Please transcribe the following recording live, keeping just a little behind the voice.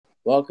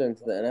Welcome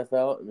to the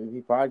NFL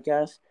MVP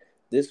podcast.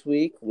 This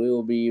week we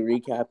will be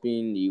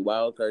recapping the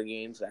wild card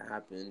games that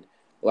happened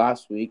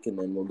last week, and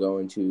then we'll go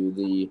into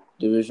the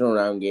divisional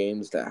round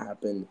games that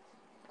happened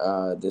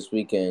this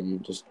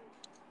weekend, just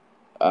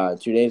 2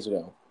 days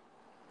ago.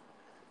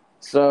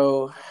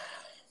 So,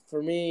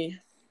 for me,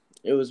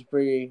 it was a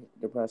pretty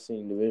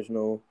depressing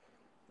divisional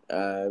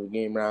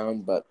game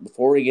round. But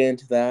before we get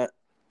into that,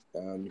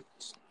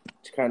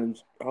 just kind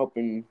of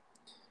hoping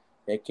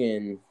it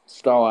can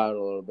stall out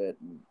a little bit.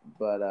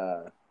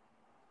 But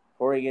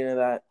before we get into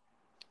that,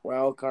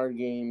 wild card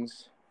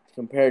games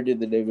compared to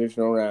the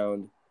divisional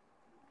round,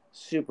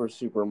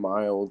 super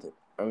mild.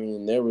 I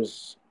mean, there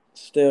was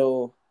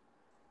still.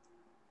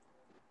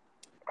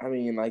 I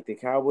mean, like the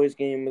Cowboys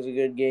game was a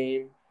good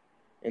game,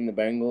 and the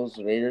Bengals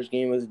Raiders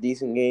game was a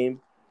decent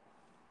game.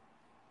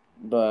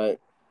 But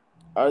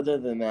other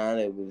than that,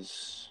 it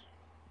was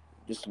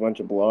just a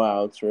bunch of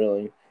blowouts,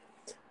 really.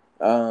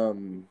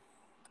 Um,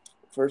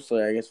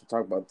 Firstly, I guess we'll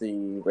talk about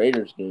the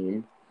Raiders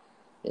game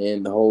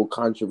and the whole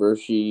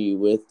controversy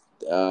with,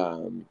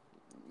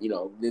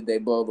 did they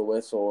blow the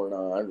whistle or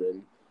not?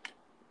 And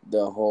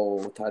the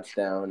whole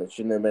touchdown. It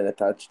shouldn't have been a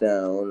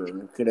touchdown,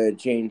 or could have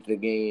changed the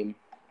game.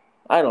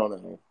 I don't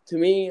know. To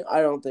me,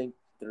 I don't think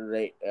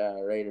the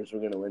Raiders were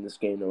going to win this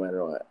game no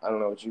matter what. I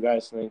don't know what you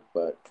guys think,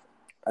 but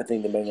I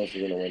think the Bengals are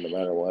going to win no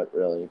matter what,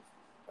 really.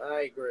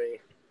 I agree.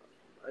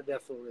 I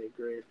definitely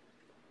agree.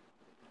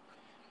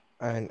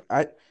 And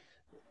I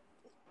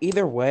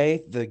either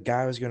way, the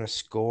guy was going to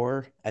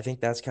score. I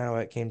think that's kind of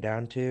what it came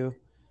down to.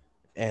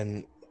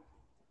 And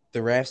the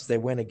refs they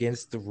went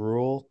against the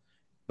rule,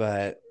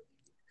 but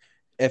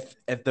if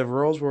the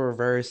rules were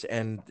reversed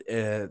and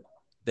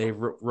they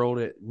ruled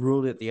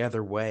it the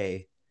other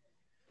way,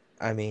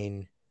 I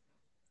mean,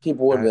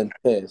 People would have I, been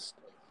pissed.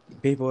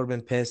 people would have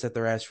been pissed at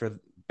the refs for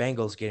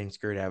Bengals getting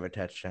screwed out of a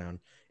touchdown.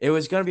 It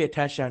was going to be a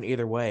touchdown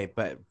either way,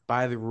 but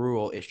by the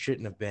rule, it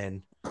shouldn't have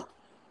been.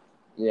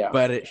 Yeah.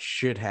 But it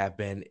should have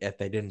been if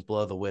they didn't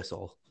blow the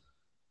whistle.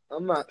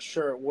 I'm not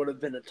sure it would have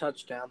been a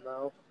touchdown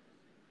though,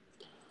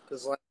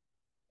 because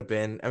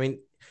Been, I mean,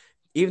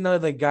 even though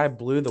the guy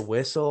blew the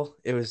whistle,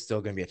 it was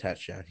still going to be a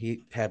touchdown.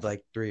 He had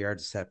like 3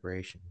 yards of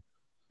separation.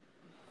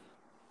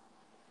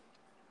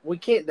 we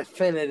can't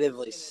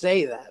definitively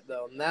say that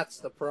though, and that's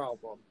the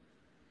problem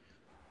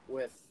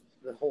with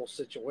the whole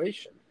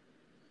situation.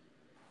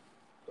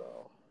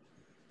 So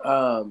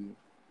Um.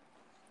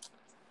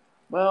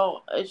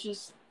 Well, it's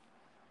just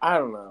I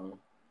don't know.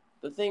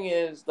 The thing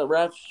is, the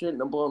refs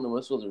shouldn't have blown the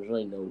whistle. There's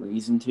really no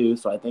reason to.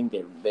 So I think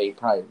they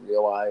probably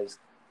realized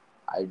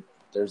I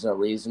there's no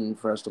reason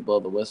for us to blow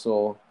the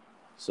whistle.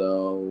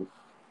 So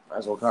might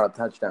as well call it a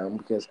touchdown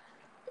because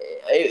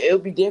it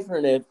would be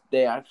different if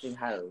they actually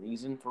had a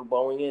reason for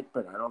blowing it,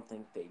 but I don't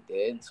think they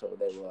did. So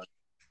they were like,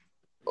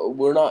 oh,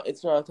 "We're not.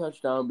 It's not a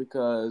touchdown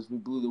because we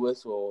blew the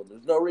whistle.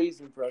 There's no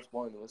reason for us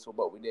blowing the whistle,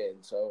 but we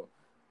did. So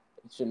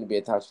it shouldn't be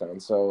a touchdown."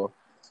 So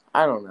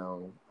I don't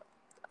know.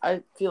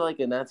 I feel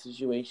like in that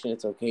situation,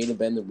 it's okay to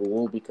bend the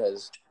rule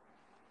because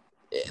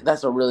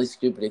that's a really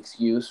stupid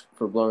excuse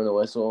for blowing the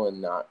whistle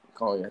and not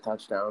calling a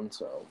touchdown.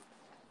 So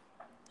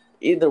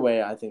either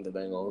way, I think the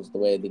Bengals, the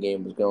way the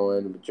game was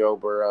going with Joe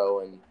Burrow,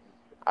 and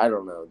I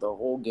don't know, the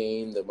whole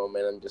game, the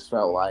momentum just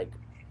felt like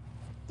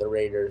the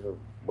Raiders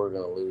were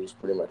going to lose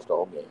pretty much the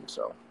whole game.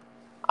 So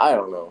I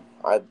don't know.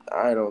 I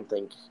don't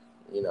think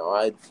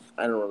I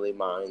don't really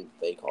mind if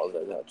they called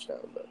it a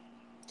touchdown, but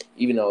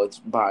even though it's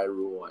by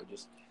rule,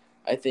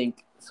 I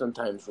think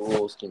sometimes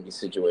rules can be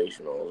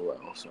situational as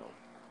well. So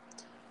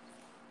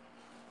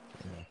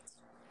Yeah.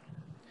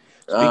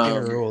 Speaking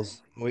of um,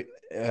 rules, we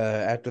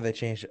after they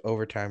changed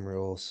overtime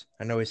rules,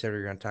 I know we said we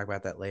were going to talk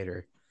about that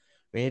later.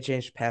 We need to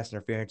change the pass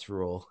interference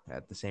rule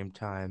at the same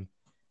time,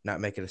 not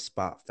make it a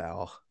spot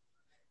foul.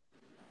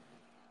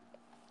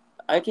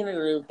 I can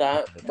agree with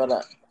that, but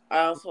I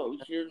also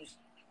here's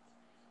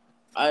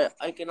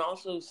I can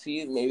also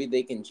see maybe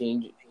they can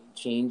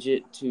change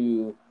it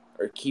to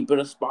or keep it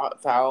a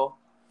spot foul,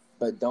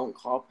 but don't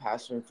call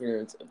pass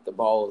interference if the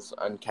ball is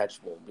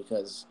uncatchable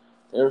because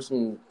there were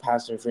some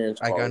pass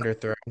interference Like calls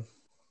underthrow.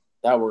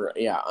 that were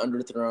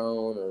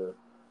underthrown or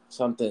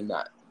something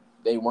that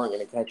they weren't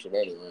going to catch it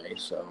anyway.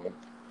 So,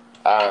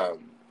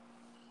 um,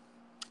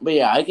 but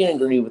yeah, I can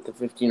agree with the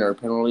 15-yard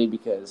penalty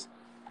because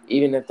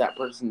even if that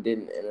person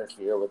didn't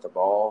interfere with the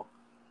ball,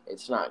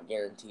 it's not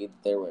guaranteed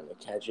that they were going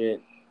to catch it.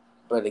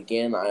 But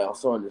again, I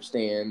also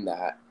understand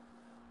that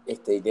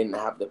if they didn't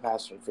have the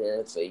pass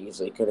interference, they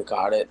easily could have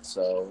caught it.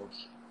 So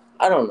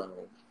I don't know.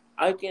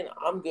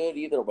 I'm good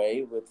either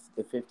way with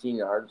the 15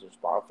 yards or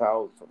spot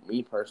foul for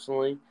me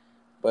personally,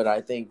 but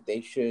I think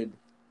they should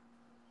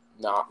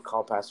not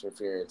call pass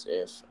interference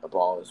if a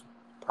ball is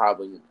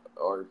probably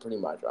or pretty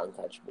much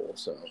uncatchable.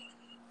 So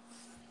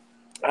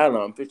I don't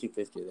know. I'm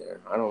 50-50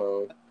 there. I don't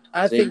know.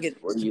 I think Ziggs, it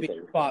what needs do to you be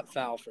think? spot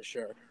foul for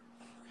sure.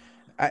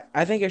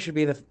 I think it should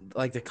be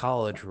the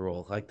college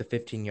rule, like the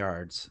 15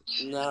 yards,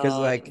 because No, I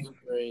like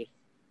disagree.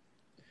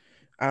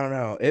 I don't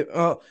know it.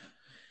 Oh,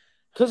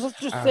 Because let's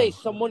just I say don't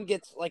know. someone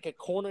gets like a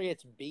corner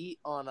gets beat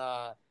on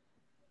a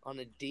on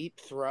a deep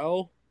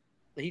throw,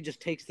 he just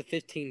takes the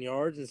 15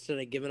 yards instead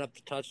of giving up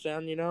the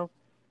touchdown. Yeah,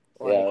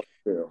 Like that's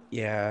true.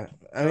 Yeah,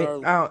 I there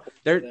mean, are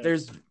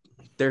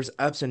there's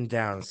ups and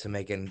downs to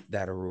making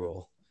that a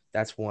rule.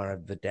 That's one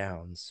of the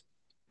downs.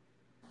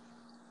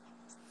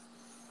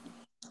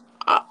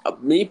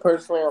 Me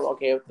personally, I'm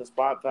okay with the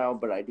spot foul,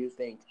 but I do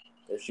think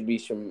there should be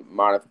some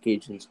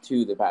modifications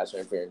to the pass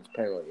interference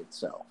penalty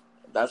itself.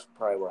 That's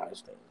probably where I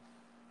stand.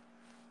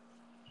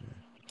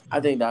 I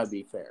think that would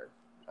be fair.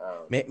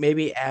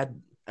 Maybe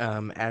add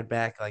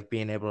back like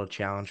being able to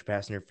challenge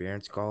pass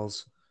interference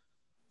calls.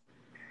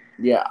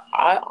 Yeah,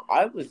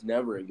 I was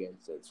never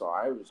against it, so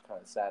I was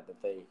kind of sad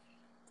that they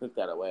took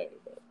that away.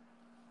 But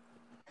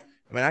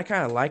I mean, I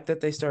kind of like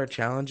that they started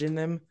challenging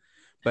them,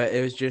 but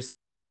it was just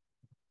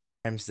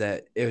times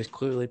that it was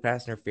clearly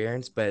pass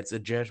interference, but it's a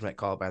judgment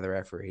call by the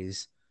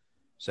referees.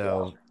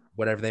 So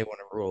whatever they want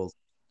to rule,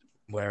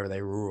 whatever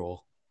they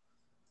rule.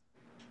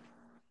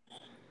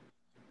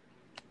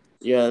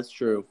 yeah, that's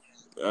true.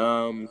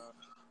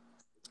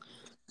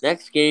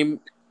 Next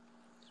game,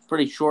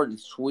 pretty short and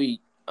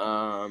sweet.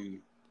 The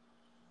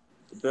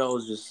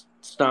Bills just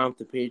stomped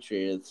the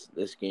Patriots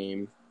this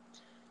game.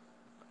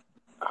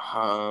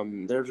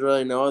 There's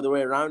really no other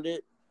way around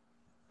it.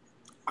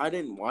 I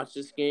didn't watch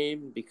this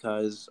game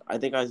because I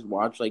think I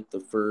watched like the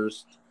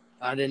first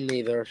I didn't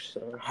either.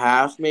 So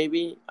half,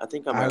 maybe. I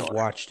think I might. I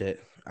watched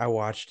it. I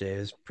watched it. It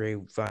was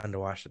pretty fun to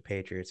watch the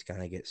Patriots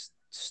kind of get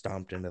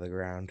stomped into the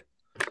ground.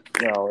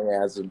 No,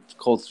 yeah, as a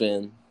Colts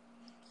fan,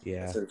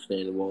 Yeah. that's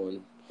understandable.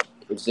 And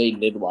if Zayden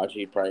did watch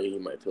it, he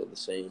might feel the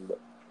same. But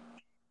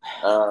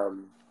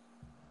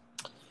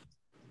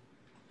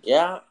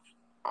yeah,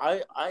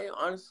 I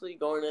honestly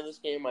going into this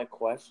game, I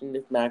questioned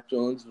if Mac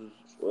Jones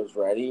was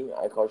ready.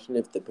 I questioned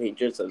if the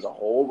Patriots as a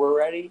whole were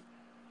ready.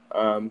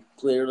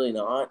 Clearly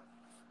not.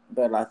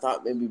 But I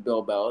thought maybe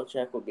Bill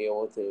Belichick would be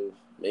able to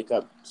make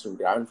up some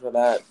ground for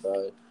that,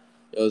 but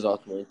it was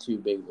ultimately too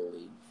big of a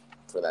lead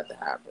for that to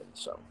happen.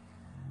 So,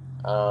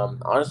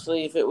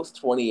 honestly, if it was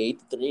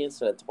 28-3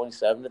 instead of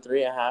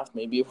 27-3 at half,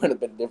 maybe it would have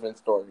been a different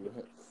story.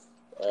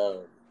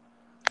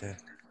 Yeah.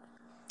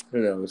 Who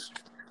knows?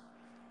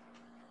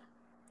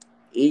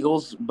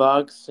 Eagles,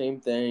 Bucks, same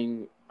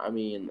thing. I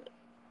mean,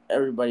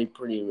 everybody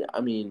pretty.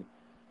 I mean,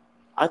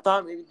 I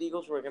thought maybe the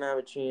Eagles were gonna have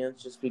a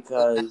chance just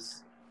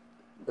because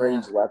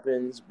Brady's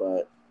weapons,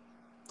 but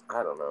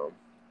I don't know.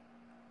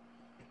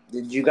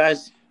 Did you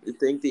guys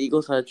think the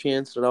Eagles had a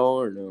chance at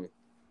all, or no?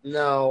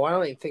 no, I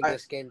don't even think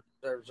this game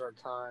deserves our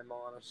time.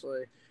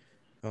 Honestly,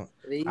 Oh,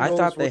 the Eagles I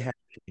thought they had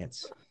a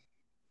chance.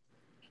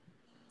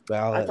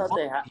 Well, I thought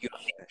they had.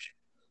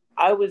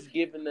 I was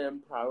giving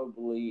them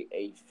probably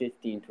a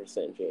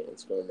 15%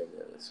 chance going into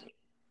this.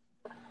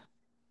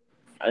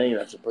 I think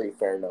that's a pretty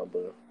fair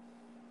number.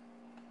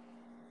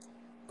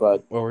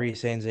 But what were you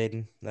saying,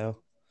 Zayden? No,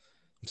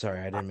 I'm sorry,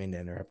 I didn't mean to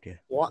interrupt you.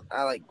 what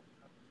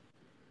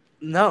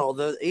No,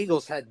 the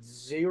Eagles had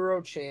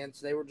zero chance.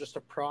 They were just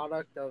a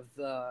product of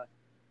the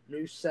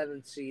new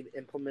 7 seed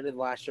implemented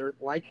last year,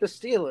 like the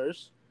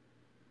Steelers.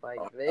 Like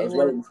I was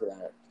waiting for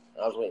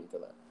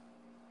that.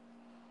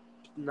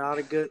 Not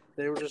a good.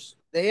 They were just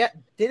they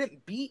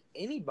didn't beat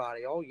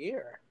anybody all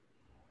year.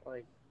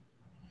 Like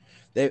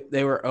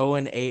They were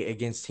 0-8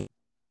 against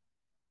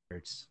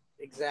teams.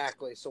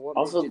 exactly. So what?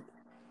 Also,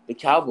 the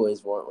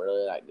Cowboys weren't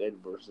really that good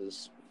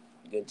versus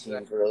good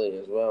teams really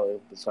as well.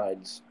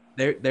 Besides,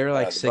 they're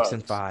like the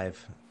 6-5.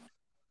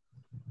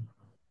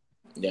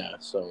 Yeah.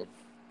 So.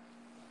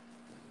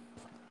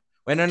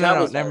 Wait, no,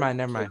 never mind.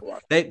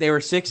 They were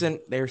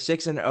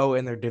 6-0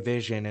 in their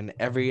division, and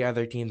every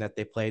other team that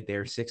they played, they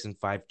were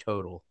 6-5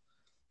 total.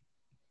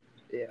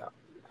 Yeah.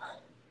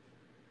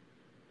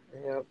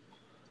 Yep.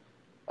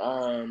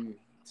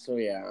 So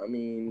yeah, I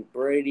mean,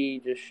 Brady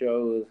just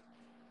shows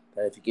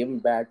that if you give him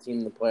a bad team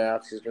in the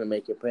playoffs, he's going to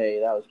make you pay.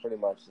 That was pretty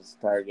much this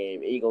entire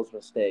game. Eagles'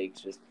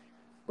 mistakes, just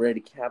Brady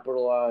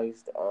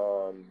capitalized.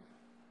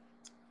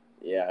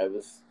 Yeah, it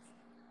was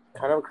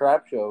kind of a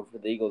crap show for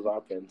the Eagles'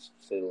 offense,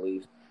 to say the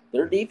least.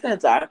 Their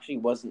defense actually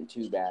wasn't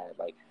too bad.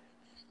 Like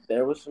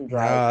there was some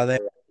drives. No,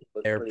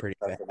 they were pretty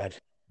bad.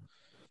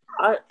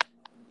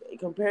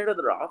 Compared to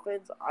their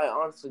offense, I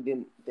honestly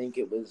didn't think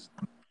it was.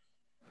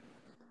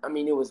 I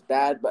mean, it was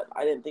bad, but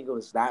I didn't think it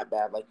was that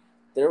bad. Like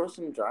there were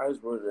some drives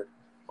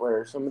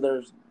where some of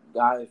those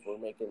guys were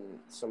making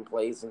some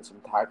plays and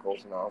some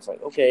tackles, and I was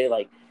like, okay,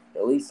 like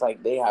at least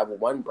like they have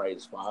one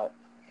bright spot.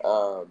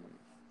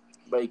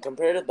 But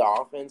compared to the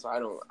offense, I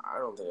don't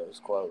think it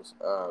was close.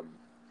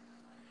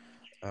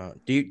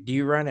 Do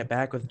you run it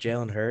back with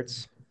Jalen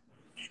Hurts?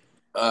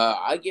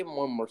 I give him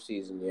one more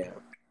season, yeah,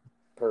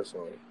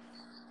 personally.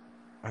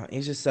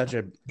 He's just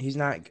he's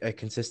not a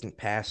consistent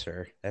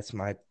passer. That's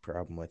my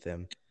problem with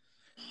him.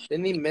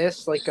 Didn't he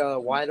miss like a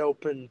wide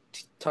open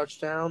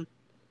touchdown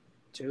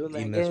too in that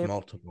game? Missed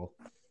multiple.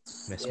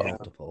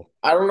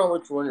 I don't know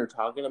which one you're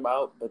talking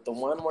about, but the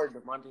one where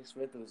DeVonta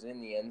Smith was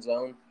in the end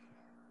zone,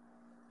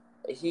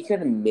 he could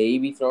have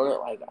maybe thrown it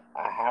like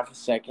a half a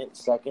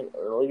second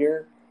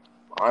earlier,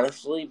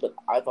 honestly. But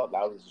I thought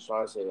that was just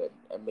honestly an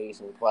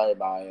amazing play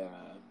by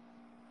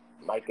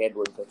Mike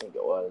Edwards, I think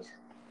it was.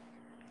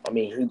 I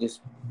mean, he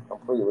just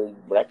completely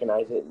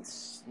recognized it and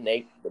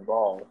snaked the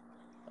ball.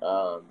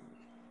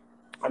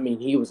 I mean,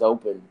 he was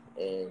open,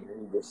 and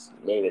he just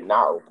made it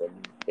not open,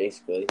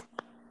 basically.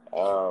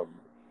 Um,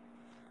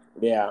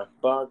 yeah,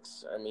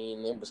 Bucks, I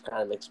mean, it was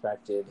kind of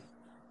expected.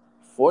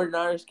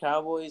 49ers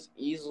Cowboys,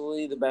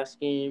 easily the best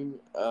game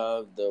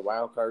of the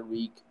wild card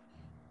week.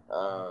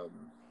 Um,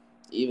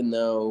 even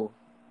though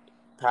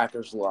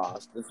Packers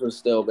lost, this was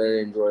still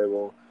very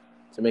enjoyable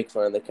to make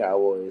fun of the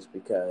Cowboys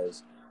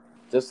because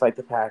just like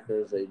the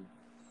Packers, they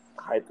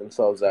hype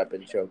themselves up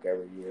and choke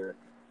every year.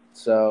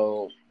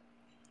 So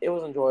it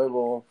was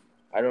enjoyable.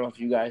 I don't know if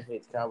you guys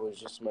hate the Cowboys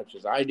just as much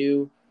as I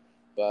do,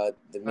 but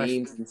the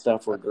memes and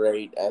stuff were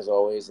great as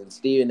always. And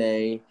Stephen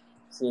A,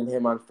 seeing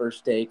him on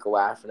First Take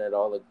laughing at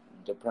all the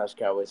depressed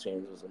Cowboys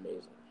fans was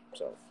amazing.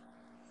 So,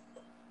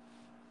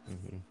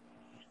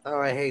 Oh,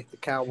 I hate the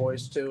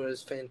Cowboys too.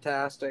 Is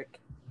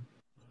fantastic.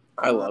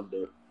 I loved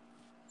it.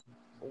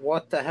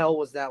 What the hell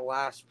was that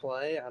last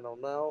play? I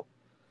don't know.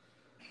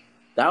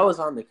 That was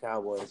on the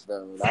Cowboys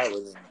though. That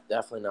was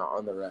definitely not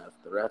on the ref.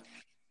 The ref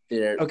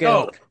did Okay.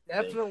 No,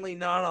 definitely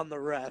not on the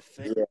ref.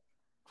 Yeah.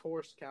 Of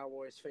course,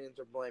 Cowboys fans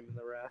are blaming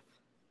the ref.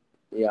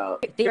 Yeah.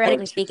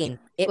 Theoretically speaking,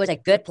 it was a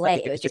good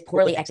play. It was just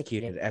poorly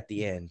executed executed. at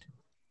the end.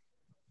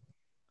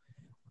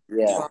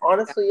 Yeah.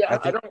 Honestly, I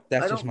think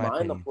that's don't just my mind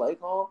opinion. the play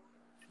call.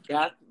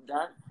 That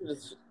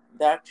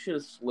should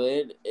have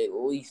slid at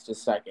least a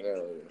second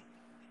earlier.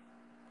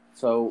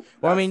 So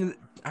Well, I mean,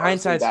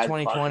 hindsight's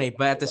 2020,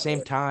 but at the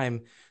same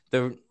time,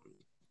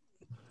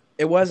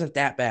 it wasn't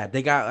that bad.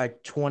 They got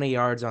like 20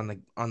 yards on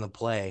the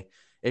play.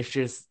 It's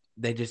just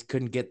they just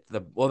couldn't get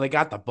they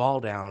got the ball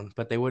down,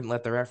 but they wouldn't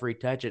let the referee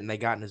touch it, and they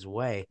got in his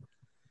way.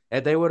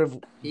 If they would have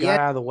got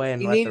out of the way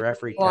and let the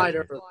referee touch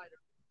it.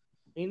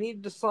 He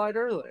needed to slide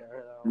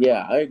earlier.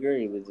 Yeah, I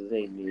agree with the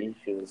same. He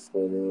should have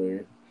slid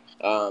earlier.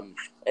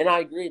 And I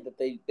agree that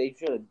they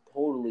should have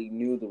totally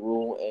knew the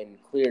rule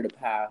and cleared a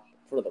path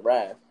for the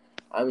ref.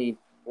 I mean,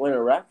 when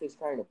a ref is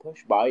trying to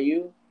push by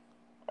you,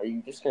 are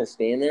you just gonna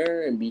stand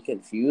there and be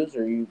confused,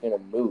 or are you gonna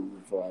move?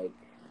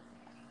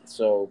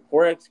 So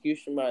poor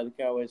execution by the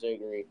Cowboys. I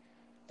agree.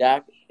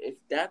 If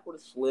Dak would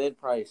have slid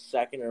probably a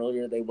second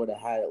earlier, they would have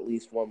had at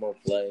least one more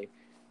play,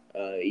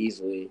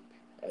 easily.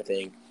 I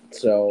think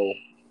so.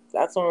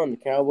 That's on the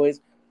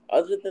Cowboys.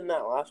 Other than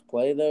that last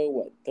play,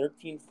 though,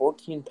 13,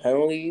 14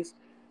 penalties.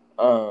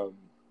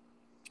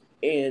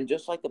 And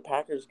just like the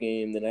Packers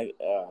game the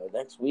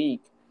next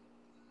week,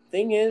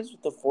 thing is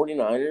with the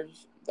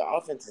 49ers, the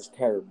offense is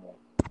terrible.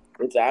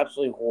 It's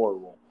absolutely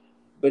horrible.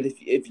 But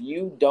if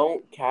you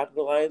don't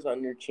capitalize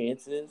on your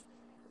chances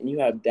and you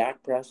have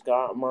Dak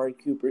Prescott, Amari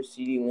Cooper,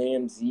 CeeDee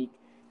Lamb, Zeke,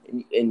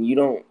 and you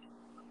don't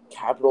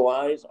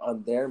capitalize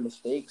on their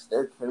mistakes,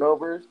 their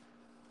turnovers,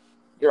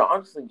 you're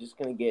honestly just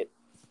going to get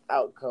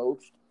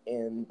out-coached,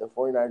 and the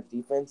 49ers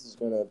defense is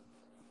going to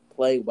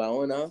play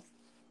well enough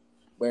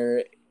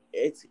where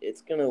it's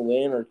going to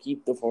win or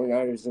keep the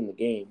 49ers in the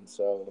game.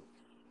 So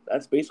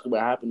that's basically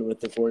what happened with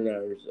the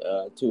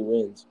 49ers, 2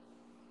 wins.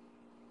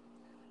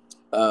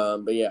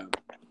 But yeah,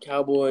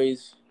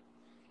 Cowboys,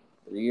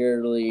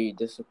 yearly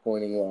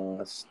disappointing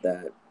loss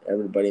that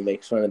everybody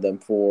makes fun of them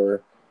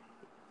for.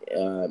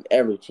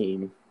 Every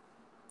team.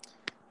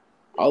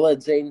 I'll let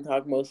Zayden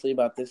talk mostly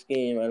about this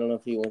game. I don't know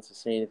if he wants to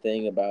say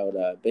anything about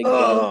Big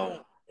Ben.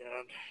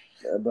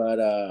 But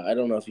I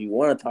don't know if you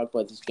want to talk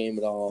about this game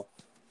at all.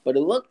 But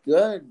it looked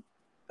good.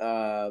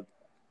 It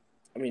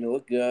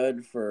looked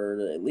good for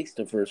at least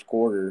the first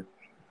quarter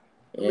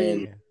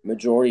and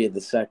majority of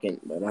the second.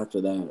 But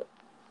after that,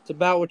 it's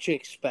about what you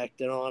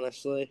expected,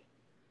 honestly.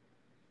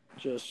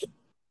 Just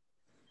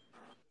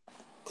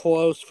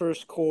close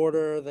first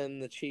quarter, then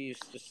the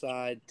Chiefs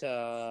decide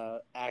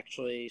to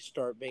actually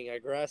start being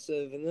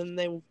aggressive, and then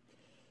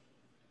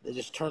they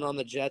just turn on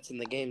the Jets, and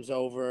the game's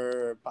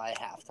over by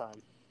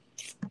halftime.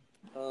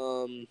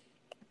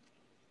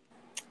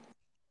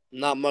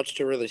 Not much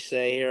to really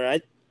say here.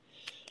 I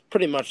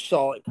pretty much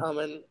saw it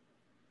coming,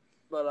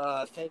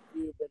 but thank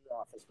you, Ben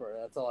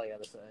Roethlisberger. That's all I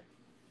got to say.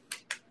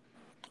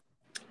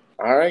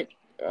 All right.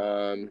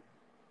 And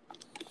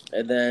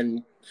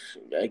then,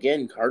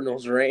 again,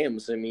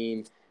 Cardinals-Rams. I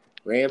mean,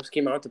 Rams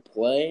came out to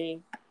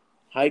play,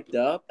 hyped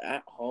up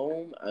at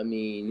home. I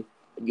mean,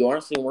 you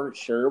honestly weren't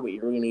sure what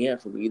you were going to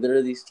get from either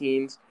of these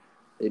teams.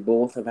 They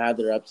both have had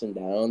their ups and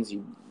downs.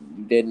 You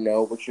didn't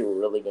know what you were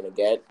really going to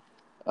get.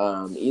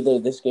 Either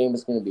this game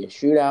was going to be a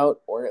shootout,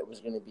 or it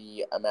was going to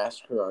be a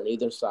massacre on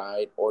either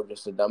side, or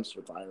just a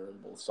dumpster fire on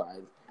both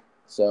sides.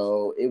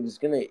 So it was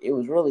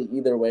really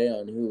either way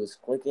on who was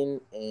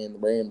clicking, and the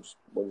Rams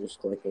were just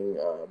clicking.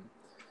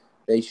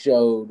 They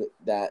showed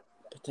that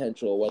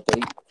potential, what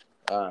they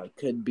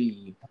could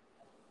be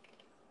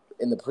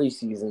in the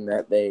preseason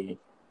that they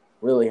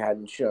really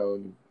hadn't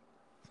shown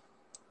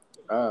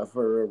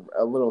for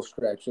a little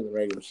stretch in the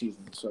regular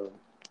season. So,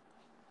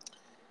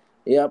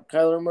 yep,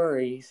 Kyler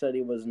Murray, he said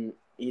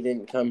he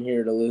didn't come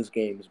here to lose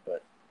games,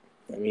 but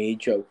I mean, he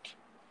choked.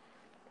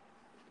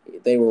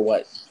 They were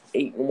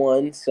 8-1,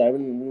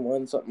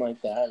 7-1, something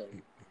like that.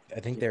 And I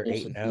think to they're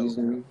finish the 8-0.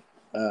 season.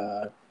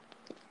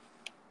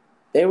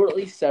 They were at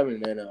least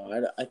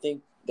 7-0. I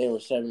think they were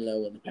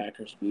 7-0 when the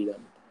Packers beat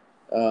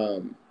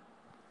them.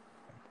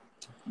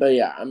 But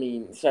yeah, I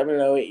mean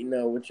 7-0,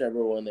 8-0,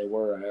 whichever one they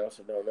were, I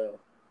also don't know.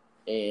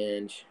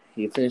 And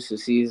he finished the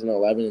season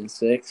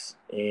 11-6,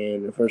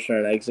 and the first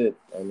round exit.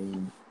 I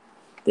mean,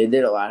 they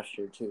did it last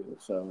year too,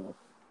 so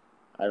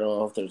I don't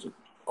know if there's a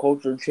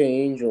culture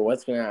change or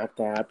what's going to have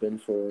to happen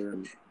for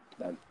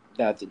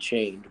that to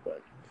change.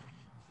 But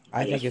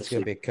I think it's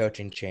going to be a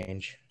coaching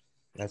change.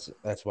 That's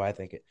why I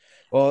think it.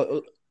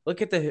 Well,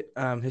 look at the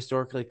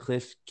historically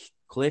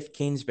Cliff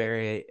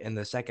Kingsbury in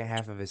the second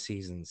half of his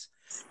seasons.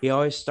 He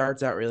always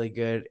starts out really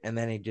good, and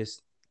then he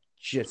just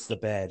shits the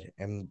bed,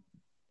 and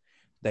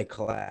they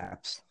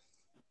collapse.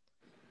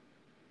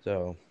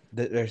 So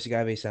there's got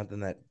to be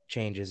something that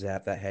changes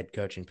at that head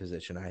coaching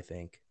position, I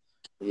think.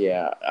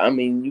 Yeah, I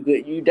mean,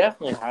 you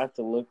definitely have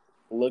to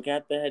look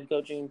at the head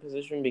coaching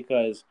position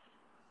because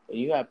when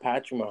you have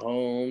Patrick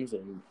Mahomes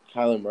and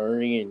Kyler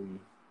Murray, and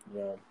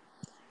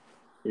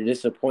you're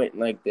disappointing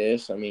like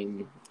this. I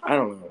mean, I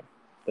don't know.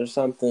 There's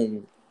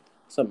something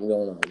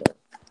going on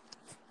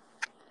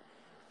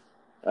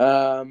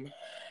there.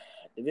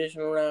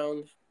 Divisional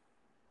round.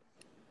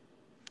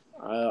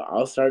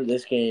 I'll start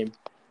this game.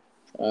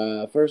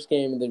 First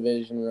game of the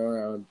division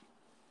round.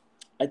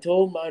 I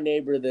told my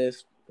neighbor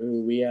this.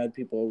 We had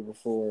people over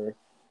for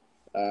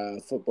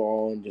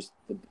football and just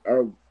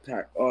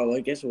I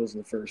guess it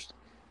wasn't the first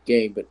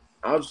game, but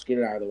I'll just get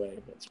it out of the way.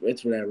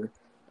 It's whatever.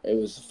 It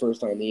was the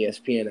first on the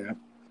ESPN app,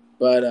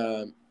 but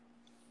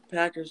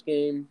Packers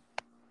game.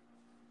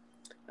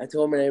 I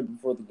told my neighbor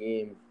before the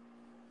game,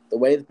 the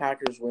way the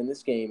Packers win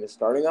this game is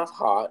starting off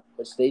hot,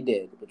 which they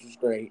did, which was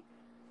great,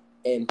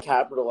 and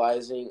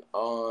capitalizing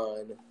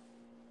on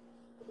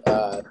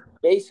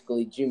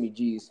basically Jimmy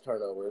G's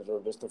turnovers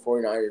or just the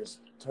 49ers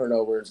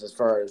turnovers as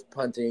far as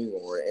punting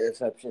or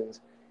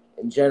interceptions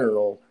in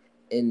general,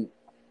 and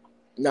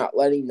not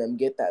letting them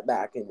get that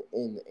back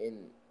and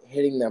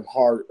hitting them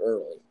hard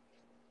early.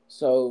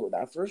 So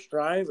that first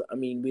drive, I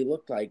mean, we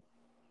looked like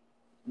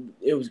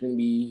it was going to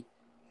be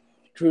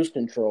cruise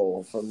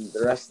control from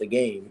the rest of the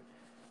game.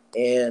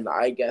 And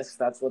I guess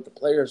that's what the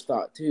players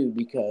thought too,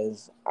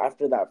 because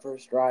after that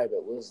first drive,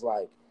 it was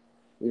like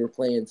we were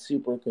playing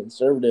super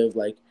conservative.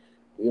 Like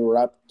we were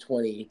up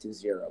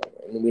 20-0,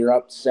 and we were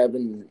up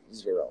 7-0.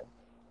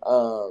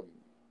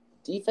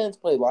 Defense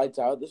played lights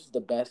out. This is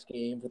the best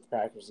game for the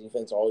Packers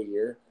defense all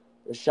year.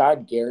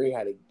 Rashad Gary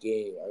had a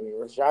game. I mean,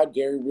 Rashad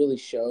Gary really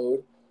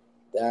showed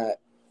that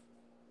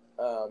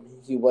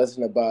he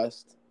wasn't a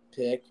bust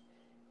pick.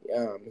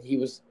 He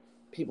was.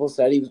 People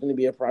said he was going to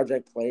be a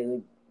project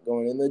player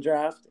going in the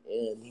draft,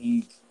 and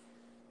he's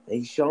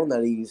shown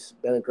that he's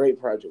been a great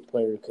project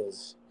player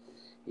because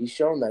he's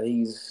shown that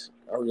he's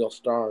a real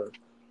star.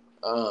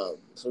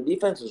 So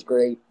defense was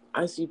great.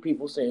 I see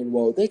people saying,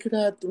 well, they could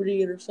have 3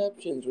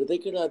 interceptions, or they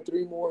could have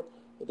 3 more,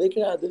 or they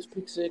could have this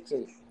pick 6.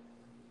 And,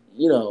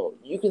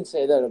 you can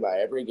say that about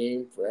every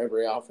game for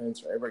every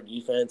offense or every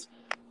defense,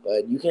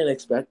 but you can't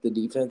expect the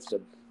defense to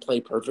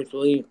play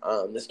perfectly.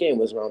 This game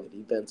wasn't on the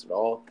defense at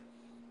all.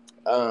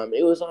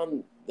 It was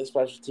on the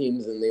special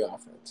teams and the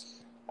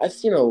offense. I've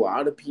seen a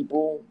lot of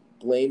people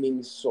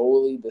blaming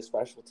solely the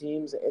special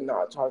teams and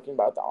not talking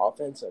about the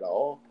offense at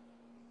all,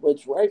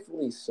 which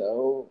rightfully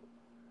so.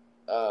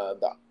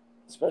 The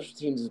special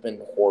teams has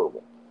been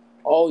horrible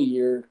all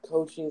year.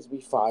 Coach needs to be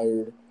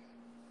fired.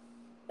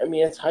 I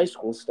mean, it's high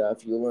school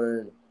stuff. You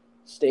learn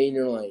stay in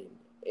your lane.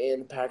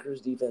 And the Packers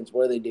defense,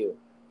 what do?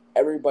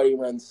 Everybody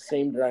runs the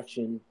same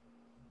direction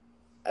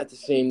at the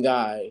same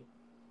guy,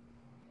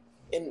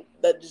 and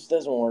that just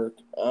doesn't work.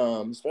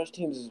 Special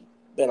teams has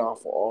been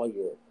awful all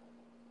year.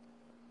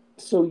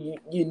 So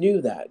you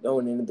knew that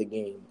going into the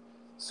game.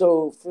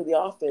 So for the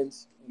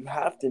offense, you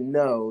have to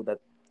know that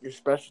your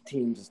special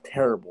teams is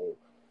terrible.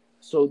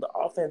 So the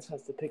offense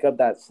has to pick up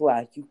that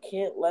slack. You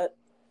can't let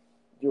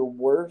your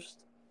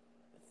worst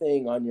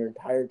thing on your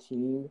entire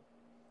team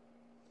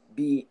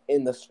be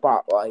in the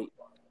spotlight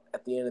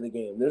at the end of the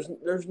game.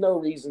 There's no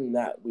reason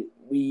that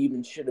we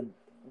even should have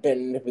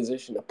been in a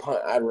position to punt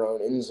at our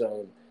own end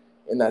zone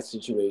in that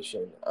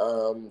situation.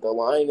 The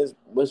line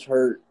was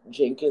hurt.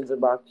 Jenkins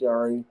and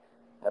Bakhtiari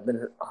have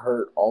been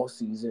hurt all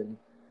season.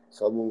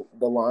 So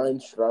the line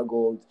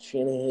struggled.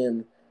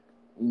 Shanahan,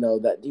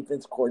 that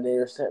defense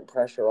coordinator sent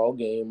pressure all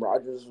game.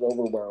 Rodgers was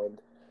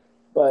overwhelmed.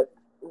 But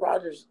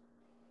Rodgers,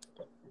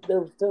 there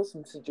were still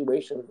some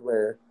situations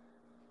where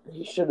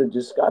he should have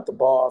just got the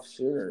ball off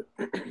sooner.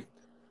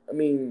 I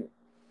mean,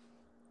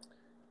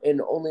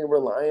 and only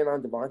relying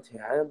on Devontae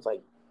Adams,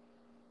 like,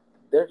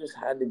 there just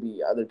had to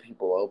be other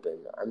people open.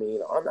 I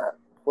mean, on that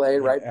play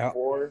right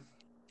before.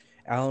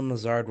 Allen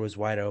Lazard was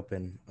wide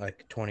open,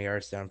 like 20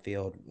 yards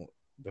downfield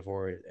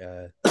before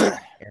Aaron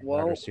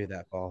Rodgers threw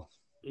that ball.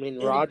 I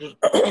mean, Rodgers.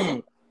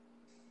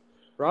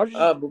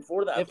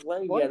 Before that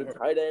play, he had a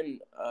tight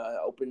end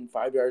open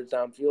 5 yards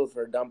downfield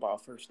for a dump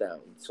off first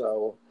down.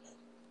 So,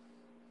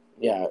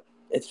 yeah,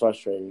 it's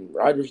frustrating.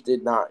 Rodgers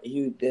did not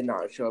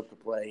show up to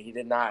play. He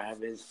did not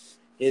have his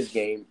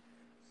game.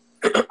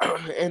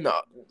 And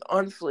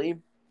honestly,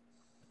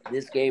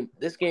 this game,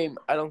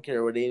 I don't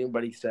care what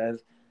anybody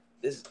says.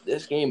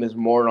 This game is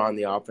more on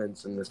the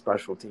offense and the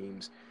special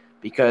teams,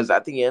 because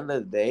at the end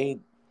of the day,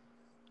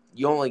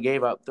 you only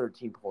gave up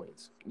 13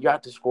 points. You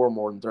have to score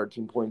more than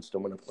 13 points to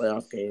win a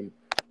playoff game.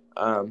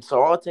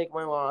 So I'll take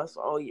my loss.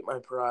 I'll eat my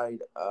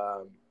pride.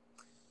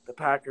 The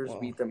Packers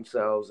beat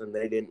themselves, and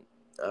they didn't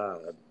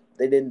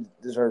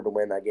deserve to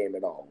win that game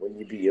at all when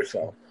you beat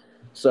yourself.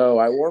 So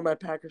I wore my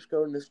Packers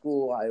coat into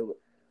school. I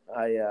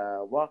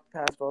walked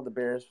past all the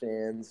Bears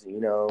fans.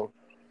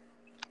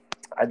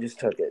 I just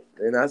took it,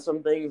 and that's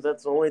the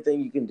only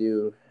thing you can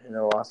do in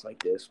a loss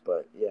like this.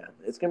 But yeah,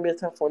 it's gonna be a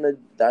tough one to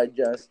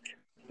digest,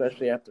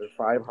 especially after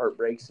 5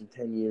 heartbreaks in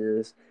 10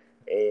 years,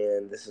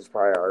 and this is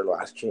probably our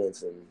last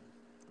chance, and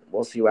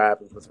we'll see what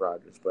happens with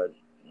Rodgers. But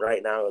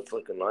right now, it's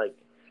looking like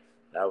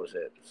that was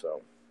it.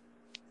 So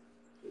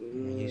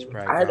He's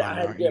probably I gone.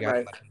 had to get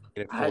my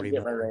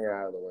ringer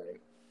out of the way.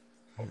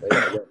 But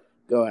yeah,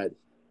 go ahead.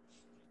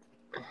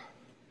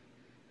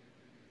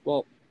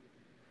 Well,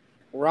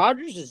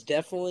 Rodgers is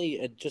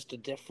definitely just a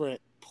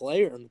different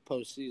player in the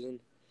postseason.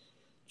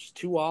 Just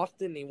too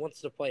often he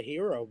wants to play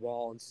hero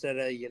ball instead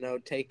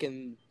of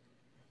taking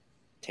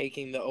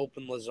the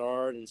open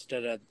Lazard.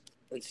 Instead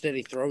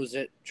he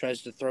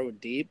tries to throw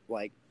it deep.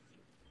 Like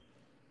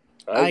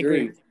I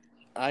agree.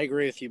 I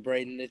agree with you,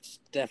 Braden. It's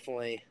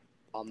definitely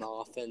on the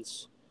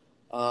offense.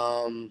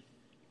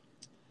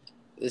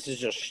 This is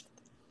just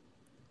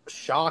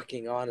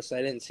shocking. Honestly,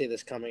 I didn't see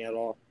this coming at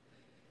all.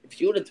 If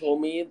you would have told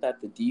me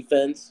that the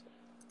defense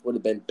would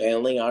have been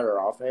bailing out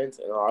our offense,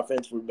 and our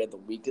offense would have been the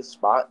weakest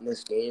spot in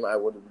this game, I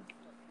would have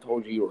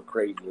told you were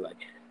crazy.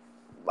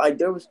 Like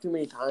there was too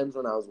many times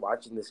when I was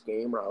watching this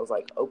game where I was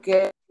like,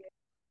 okay,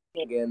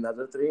 again,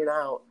 another 3 and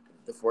out.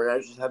 The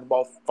 49ers just had the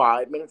ball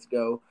 5 minutes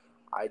ago.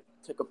 I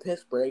took a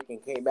piss break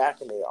and came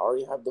back, and they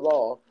already have the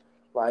ball.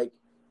 Like,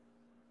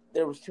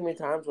 there was too many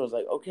times where I was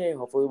like, okay,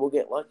 hopefully we'll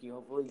get lucky.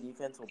 Hopefully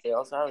defense will bail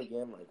us out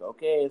again. Like,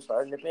 okay,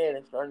 starting to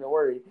panic, starting to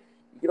worry.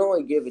 You can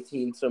only give a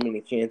team so many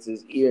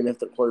chances, even if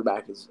the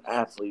quarterback is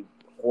absolutely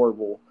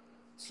horrible.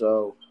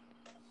 So,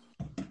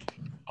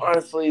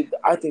 honestly,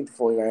 I think the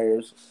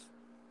 49ers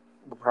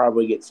will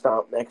probably get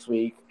stomped next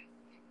week.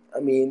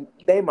 I mean,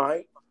 they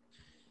might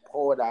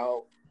pull it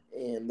out,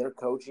 and their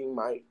coaching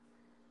might,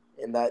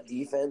 and that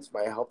defense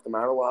might help them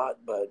out a lot,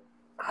 but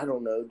I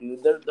don't know,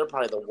 dude. They're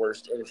probably the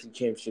worst NFC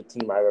Championship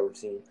team I've ever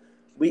seen.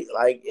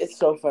 It's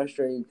so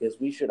frustrating because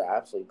we should have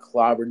absolutely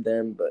clobbered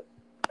them, but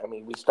I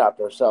mean, we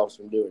stopped ourselves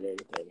from doing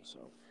anything, so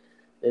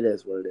it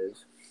is what it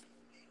is.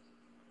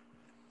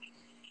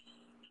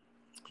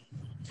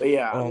 But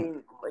yeah, I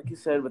mean, like you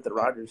said with the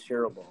Rodgers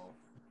hero ball,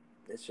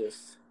 it's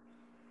just,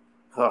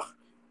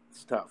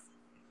 it's tough.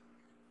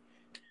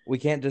 We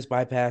can't just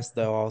bypass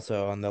though.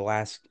 Also on the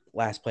last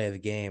play of the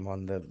game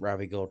on the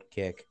Robbie Gould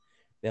kick,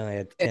 they only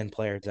had 10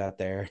 players out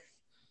there.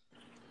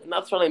 And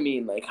that's what I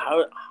mean. Like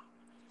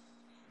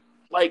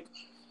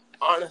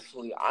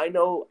honestly, I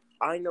know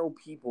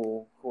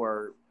people who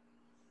are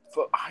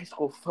high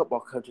school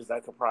football coaches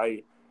that could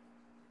probably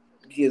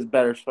be a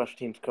better special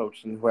teams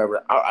coach than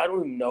whoever. I don't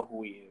even know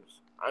who he is.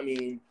 I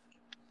mean,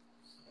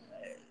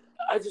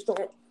 I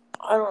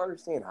don't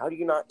understand. How do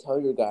you not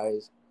tell your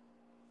guys,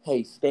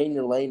 hey, stay in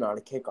your lane on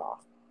a kickoff?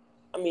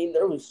 I mean,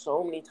 there was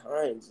so many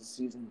times this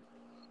season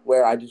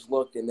where I just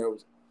looked and there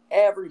was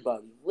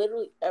everybody,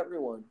 literally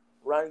everyone,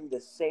 running the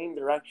same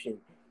direction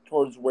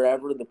towards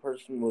wherever the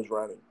person was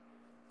running.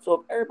 So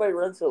if everybody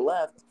runs to the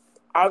left,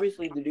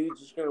 obviously the dude's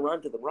just going to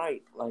run to the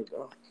right. Like,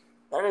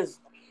 that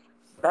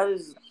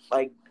is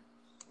like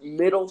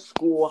middle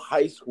school,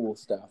 high school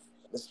stuff,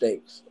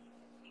 mistakes.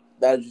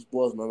 That just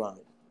blows my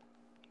mind.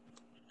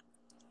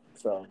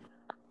 So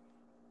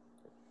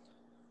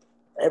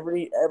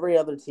every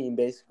other team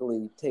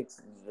basically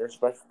takes their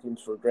special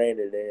teams for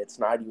granted, and it's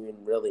not even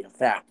really a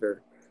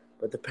factor.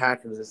 But the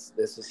Packers,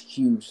 this is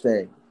huge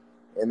thing,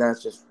 and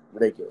that's just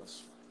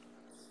ridiculous.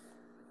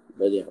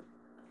 But yeah,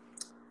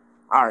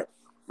 all right,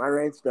 my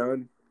rant's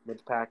done with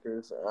the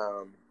Packers.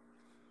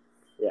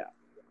 Yeah,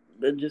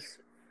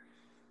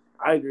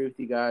 I agree with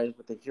you guys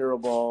with the hero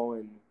ball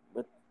and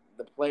with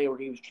the play where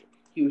he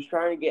was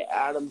trying to get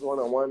Adams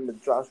 1-on-1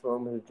 with Josh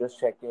Norman, who just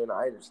checked in.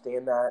 I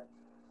understand that.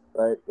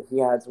 But he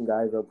had some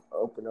guys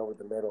open over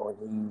the middle, and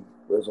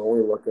he was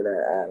only looking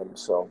at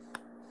Adams. So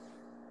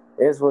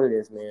it is what it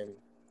is, man.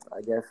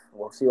 I guess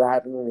we'll see what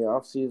happens in the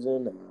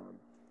offseason.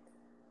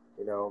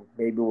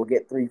 Maybe we'll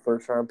get 3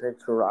 first-round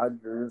picks for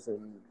Rodgers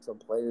and some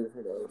players,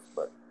 who knows.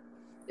 But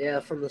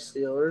yeah, from the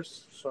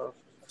Steelers. So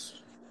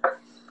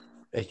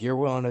if you're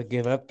willing to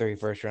give up 3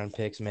 first-round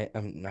picks, not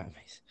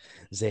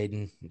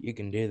Zayden, you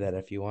can do that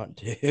if you want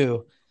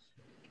to.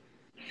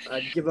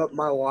 I'd give up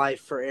my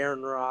life for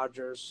Aaron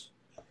Rodgers.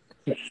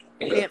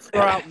 Can't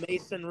throw out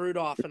Mason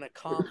Rudolph in a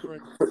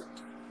conference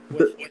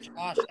with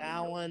Josh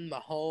Allen,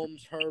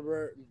 Mahomes,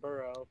 Herbert, and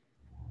Burrow,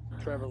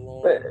 Trevor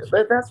Lawrence.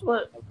 But that's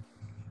what.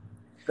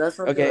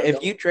 Okay,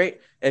 if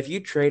you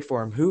trade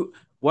for him,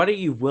 what are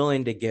you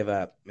willing to give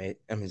up, mate?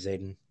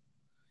 Zayden.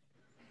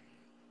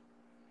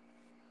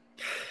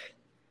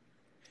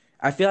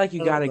 I feel like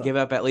you I got don't to know. give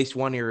up at least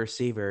one of your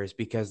receivers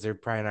because they're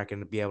probably not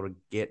going to be able to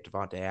get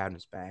Devontae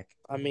Adams back.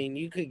 I mean,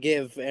 you could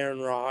give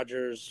Aaron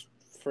Rodgers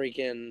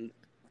freaking.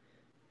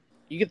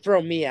 You could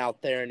throw me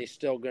out there and he's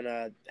still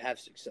gonna have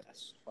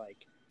success.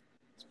 Like,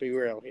 let's be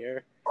real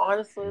here.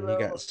 Honestly, And you though,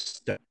 got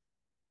stuck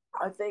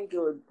I think it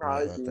would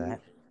probably about be.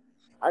 that.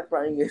 I'd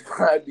probably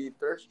be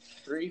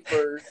three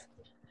first,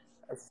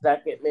 a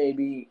second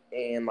maybe,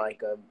 and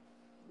like a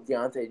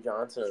Deontay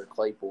Johnson or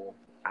Claypool.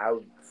 I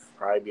would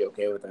probably be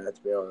okay with that,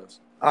 to be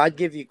honest. I'd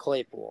give you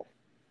Claypool.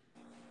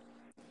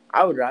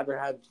 I would rather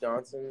have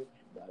Johnson,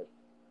 but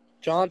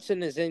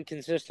Johnson is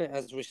inconsistent,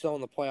 as we saw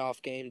in the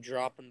playoff game,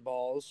 dropping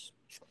balls,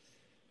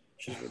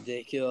 which is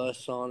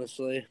ridiculous,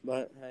 honestly.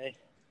 But hey,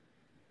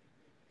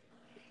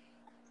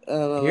 I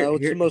don't know.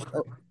 It's the most.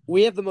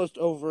 We have the most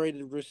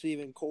overrated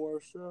receiving core.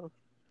 So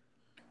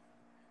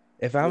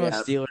If I'm a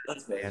yeah, Steelers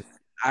that's fair.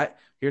 fan,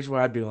 here's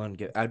what I'd be willing to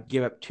give. I'd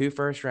give up 2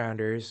 first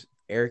rounders,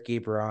 Eric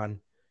Ebron,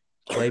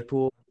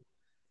 Claypool,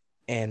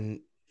 and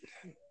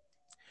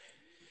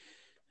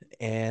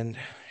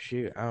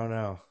shoot, I don't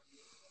know.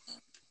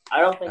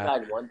 I don't think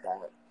I'd want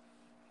that, to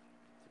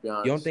be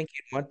honest. You don't think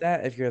you'd want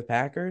that if you're the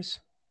Packers?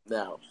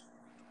 No.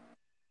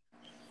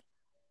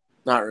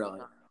 Not really.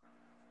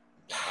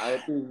 I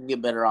think you can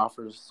get better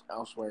offers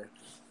elsewhere.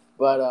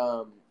 But,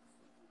 I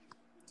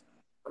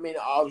mean,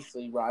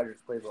 obviously, Rodgers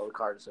plays all the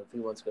cards, so if he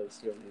wants to go to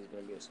Steelers, he's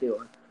going to be a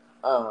Steeler.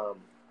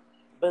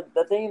 But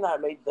the thing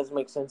that doesn't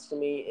make sense to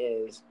me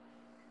is,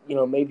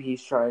 maybe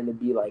he's trying to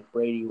be like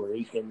Brady where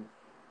he can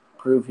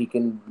prove he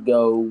can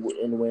go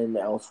and win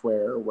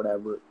elsewhere or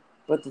whatever.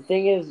 But the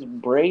thing is,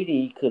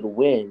 Brady could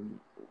win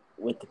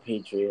with the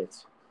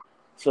Patriots.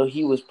 So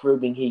he was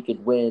proving he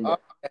could win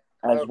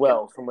as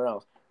well somewhere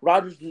else.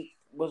 Rodgers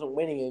wasn't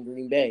winning in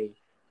Green Bay.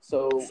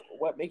 So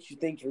what makes you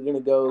think you're going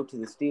to go to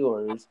the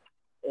Steelers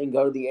and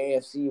go to the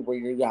AFC where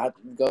you're going to have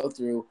to go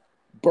through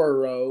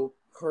Burrow,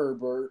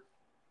 Herbert,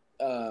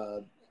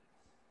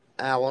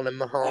 Allen and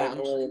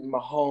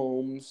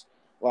Mahomes,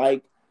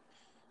 like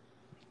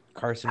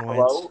Carson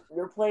Wentz.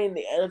 You're playing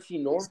the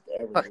NFC North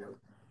every year.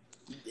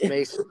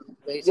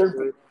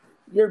 Basically.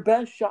 Your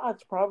best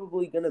shot's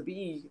probably going to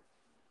be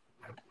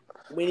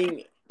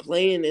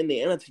playing in the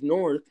NFC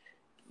North.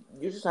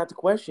 You just have to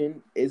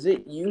question: is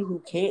it you who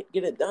can't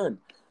get it done?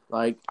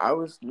 Like I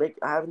was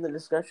having the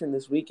discussion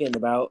this weekend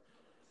about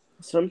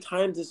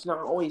sometimes it's not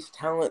always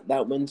talent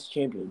that wins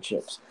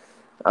championships.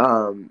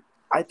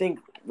 I think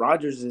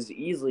Rodgers is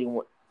easily,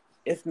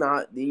 if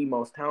not the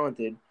most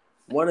talented,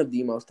 one of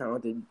the most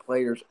talented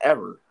players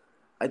ever.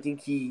 I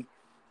think he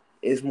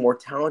is more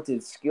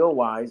talented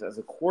skill-wise as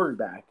a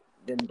quarterback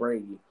than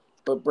Brady.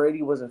 But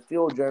Brady was a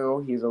field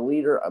general. He's a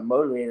leader, a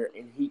motivator,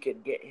 and he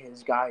could get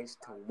his guys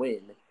to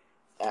win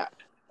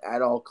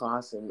at all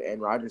costs,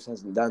 and Rodgers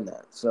hasn't done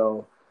that.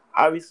 So,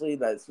 obviously,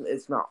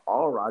 it's not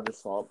all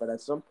Rodgers' fault, but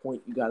at some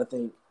point you got to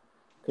think,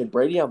 could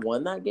Brady have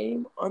won that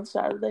game on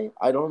Saturday?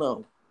 I don't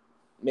know.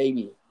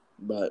 Maybe,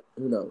 but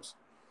who knows?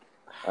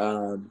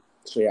 So,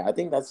 yeah, I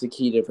think that's the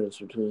key difference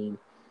between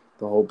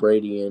the whole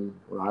Brady and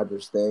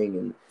Rodgers thing.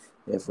 And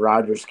if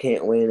Rodgers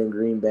can't win in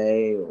Green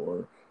Bay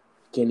or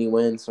can he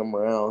win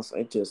somewhere else,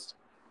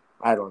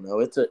 I don't know.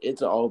 It's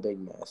an all big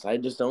mess. I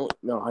just don't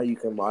know how you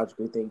can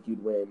logically think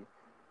you'd win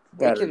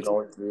better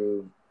going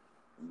through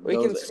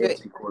those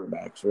AFC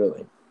quarterbacks,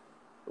 really.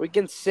 We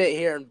can sit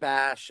here and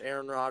bash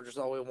Aaron Rodgers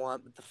all we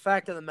want, but the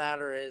fact of the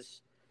matter is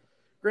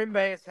Green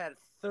Bay has had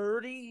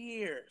 30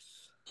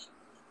 years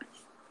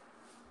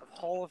of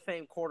Hall of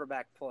Fame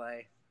quarterback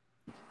play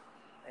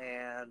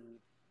and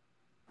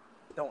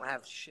don't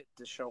have shit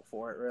to show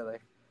for it, really.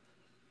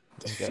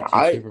 They got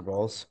 2 Super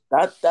Bowls.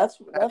 That's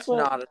not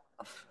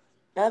enough.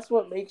 That's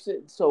what makes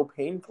it so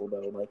painful,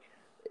 though. Like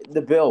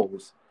the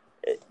Bills,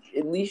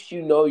 at least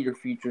you know your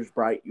future's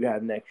bright. You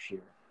have next year.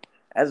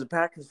 As a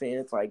Packers fan,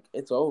 it's like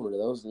it's over.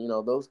 Those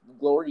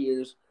glory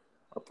years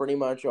are pretty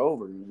much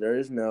over. There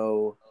is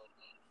no,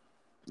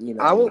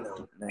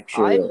 next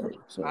year. Really,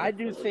 so. I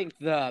do think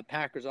the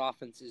Packers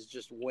offense is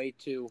just way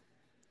too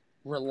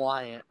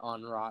reliant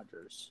on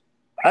Rodgers.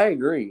 I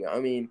agree. I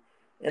mean,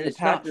 and it's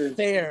Packers, not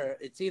fair.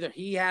 It's either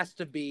he has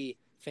to be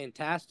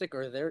fantastic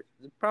or they're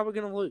probably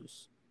going to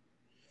lose.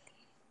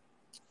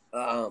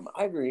 I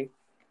agree.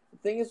 The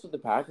thing is with the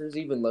Packers,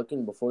 even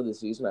looking before the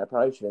season, I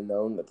probably should have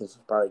known that this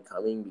was probably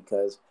coming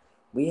because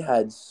we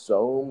had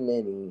so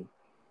many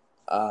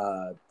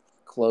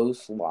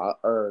close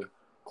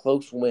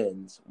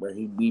wins where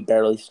we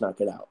barely snuck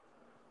it out.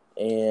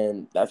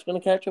 And that's going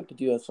to catch up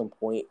with you at some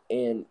point.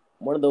 And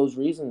one of those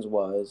reasons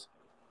was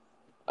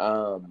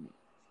the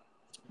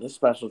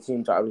special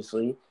teams,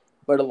 obviously.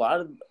 But a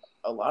lot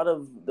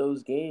of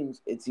those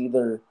games, it's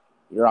either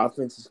your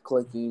offense is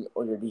clicking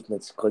or your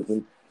defense is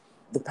clicking.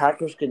 The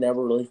Packers could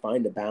never really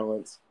find a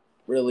balance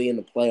really in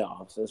the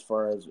playoffs as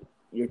far as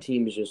your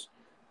team is just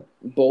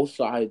both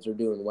sides are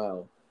doing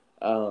well.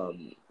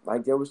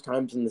 Like there was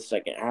times in the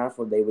second half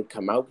where they would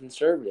come out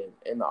conservative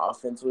and the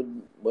offense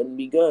wouldn't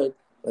be good,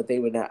 but they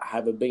would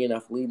have a big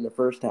enough lead in the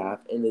first half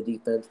and the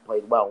defense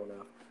played well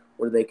enough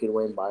where they could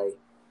win by,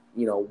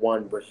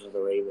 1 versus the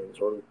Ravens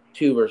or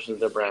 2 versus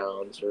the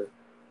Browns, or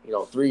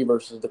 3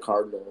 versus the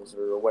Cardinals,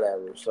 or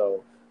whatever.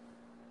 So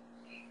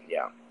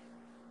yeah,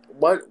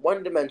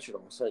 one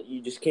dimensional. So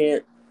you just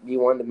can't be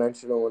one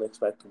dimensional and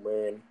expect to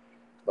win.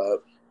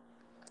 But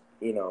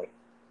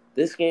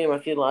this game, I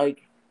feel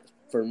like,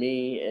 for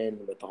me,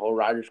 and with the whole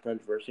Rodgers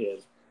controversy,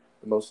 is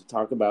the most to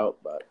talk about.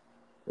 But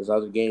there's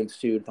other games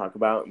too to talk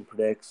about and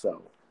predict.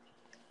 So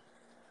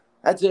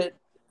that's it.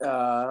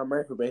 I'm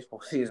ready for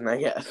baseball season, I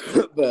guess.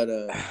 but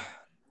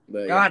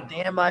God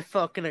damn, I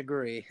fucking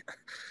agree.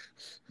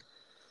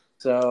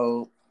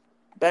 So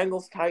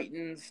Bengals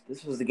Titans.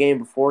 This was the game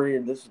before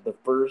here. This is the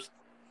first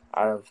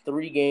out of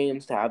 3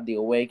 games to have the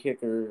away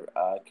kicker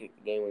kick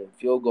the game-winning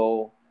field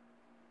goal.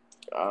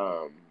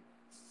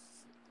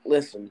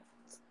 Listen,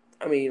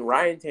 I mean,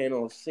 Ryan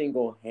Tannehill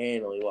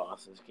single-handedly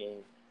lost this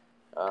game.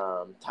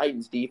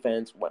 Titans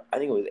defense, I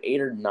think it was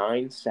 8 or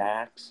 9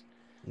 sacks.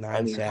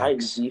 9 sacks.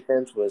 Titans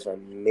defense was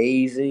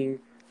amazing.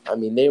 I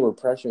mean, they were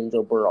pressuring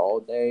Joe Burrow all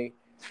day.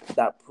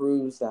 That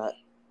proves that,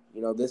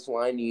 this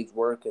line needs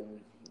work, and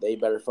they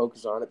better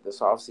focus on it this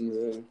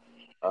offseason.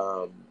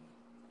 But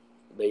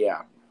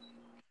yeah,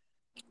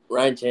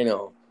 Ryan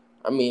Tannehill.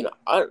 I mean,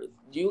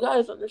 do you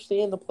guys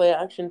understand the play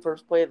action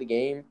first play of the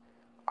game?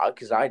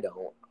 Because I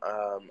don't.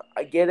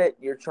 I get it.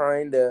 You're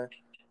trying to,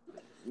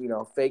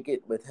 fake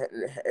it with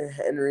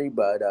Henry,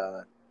 but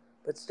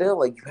still,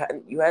 like,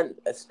 you hadn't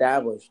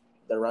established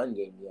the run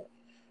game yet.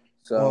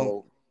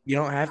 So you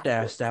don't have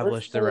to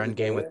establish the run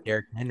game with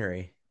Derrick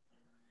Henry.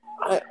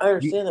 I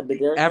understand that, but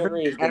Derrick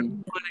Henry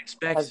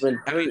has been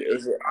hurt.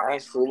 Is it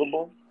as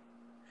foolable?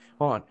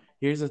 Hold on.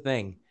 Here's the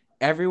thing.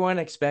 Everyone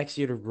expects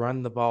you to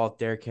run the ball with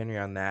Derrick Henry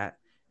on that,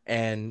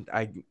 and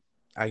I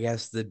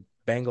guess the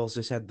Bengals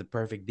just had the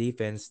perfect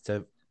defense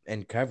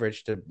and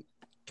coverage to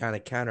kind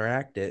of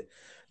counteract it.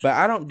 But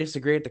I don't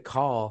disagree with the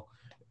call.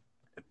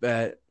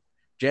 But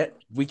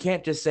we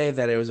can't just say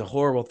that it was a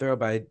horrible throw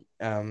by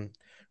Ryan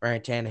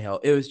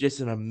Tannehill. It was just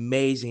an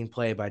amazing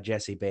play by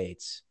Jesse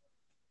Bates.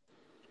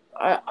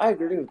 I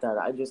agree with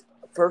that.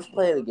 First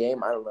play of the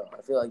game, I don't know.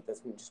 I feel like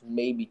that's just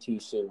maybe too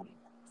soon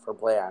for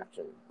play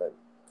action. But,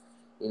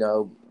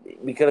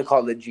 we could have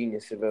called it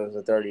genius if it was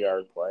a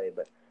 30-yard play.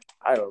 But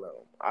I don't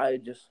know. I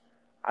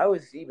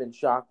was even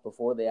shocked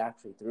before they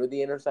actually threw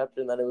the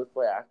interception that it was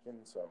play action.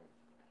 So,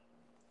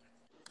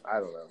 I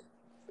don't know.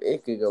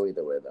 It could go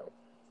either way, though.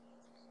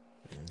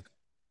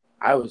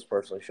 I was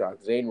personally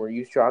shocked. Zane, were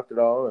you shocked at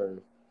all?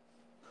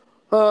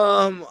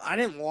 Or? I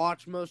didn't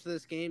watch most of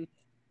this game.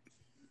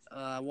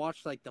 I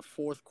watched like the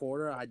fourth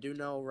quarter. I do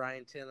know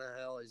Ryan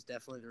Tannehill is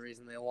definitely the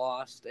reason they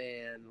lost,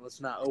 and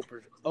let's not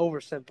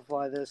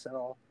oversimplify this at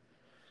all.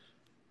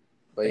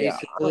 But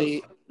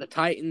basically, the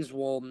Titans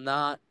will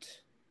not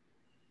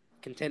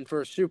contend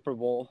for a Super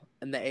Bowl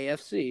in the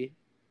AFC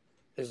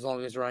as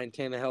long as Ryan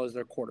Tannehill is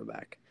their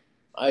quarterback.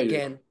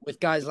 Again, with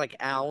guys like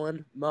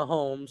Allen,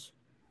 Mahomes,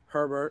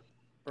 Herbert,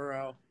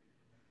 Burrow,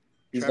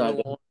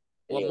 Trevor Lawrence,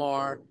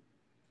 Lamar,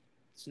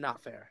 it's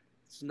not fair.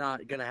 It's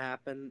not going to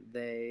happen.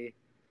 They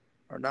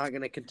are not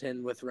going to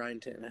contend with Ryan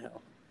Tannehill.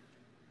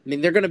 I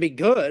mean, they're going to be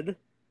good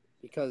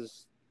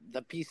because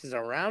the pieces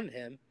around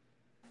him,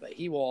 but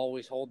he will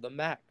always hold them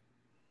back.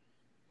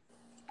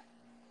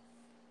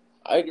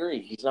 I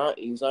agree. He's not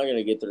going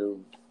to get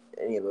through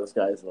any of those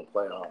guys in the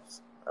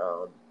playoffs.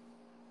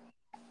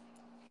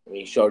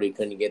 He showed he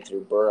couldn't get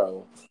through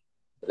Burrow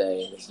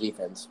today, and his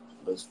defense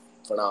was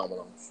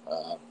phenomenal.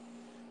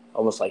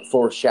 Almost like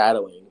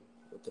foreshadowing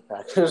with the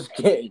Packers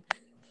game,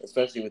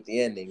 especially with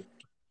the ending.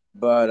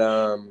 But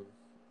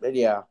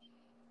yeah.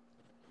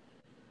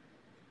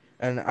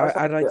 And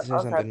I'd like to say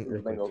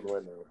something.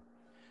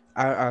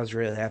 I was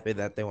really happy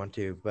that they won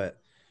too, but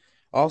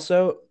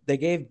also they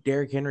gave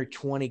Derrick Henry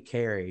 20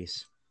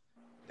 carries.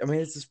 I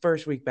mean, it's his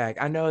first week back.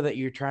 I know that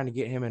you're trying to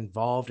get him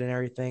involved in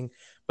everything,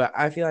 but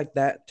I feel like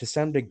that to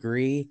some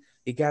degree,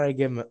 you got to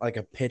give him like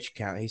a pitch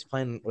count. He's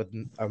playing with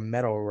a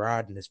metal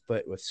rod in his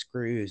foot with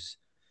screws.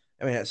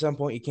 I mean, at some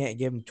point, you can't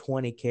give him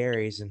 20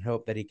 carries and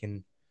hope that he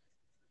can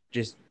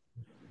just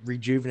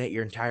rejuvenate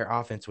your entire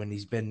offense when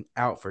he's been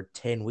out for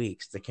 10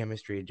 weeks. The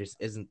chemistry just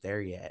isn't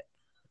there yet.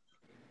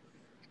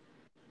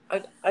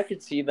 I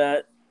could see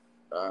that.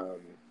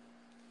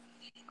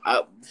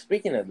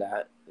 Speaking of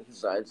that,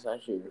 because I just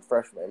actually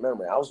refreshed my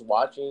memory, I was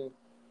watching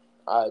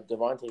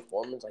Devontae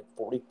Foreman's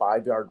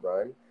 45-yard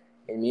run,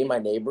 and me and my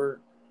neighbor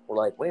were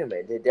like, wait a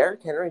minute, did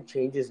Derrick Henry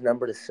change his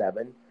number to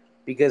 7?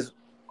 Because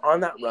on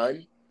that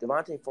run,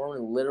 Devontae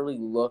Foreman literally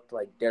looked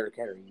like Derrick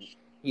Henry.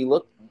 He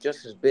looked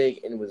just as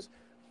big and was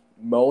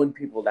mowing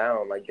people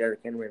down like Derrick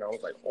Henry, and I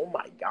was like, oh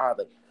my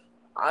God.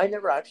 I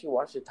never actually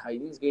watched the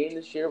Titans game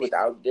this year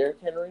without Derrick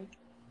Henry.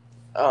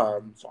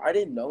 So I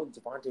didn't know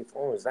Devontae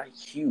Foreman was that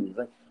huge.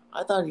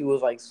 I thought he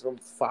was some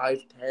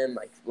 5'10",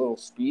 little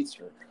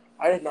speedster.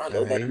 I did not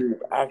know that he was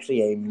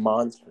actually a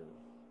monster.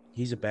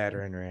 He's a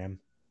battering ram.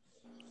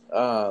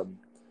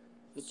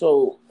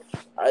 So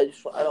I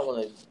don't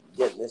want to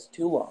get this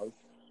too long,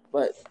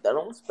 but that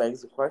almost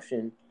begs the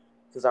question,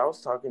 because I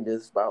was talking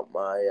about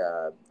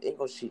my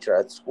English teacher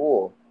at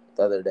school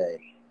the other day.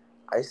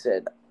 I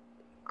said,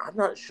 I'm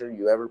not sure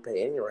you ever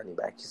pay any running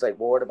back. He's like,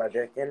 well, what about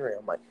Derrick Henry?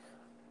 I'm like,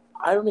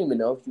 I don't even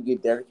know if you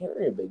give Derrick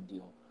Henry a big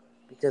deal.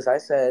 Because I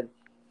said,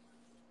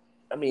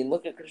 I mean,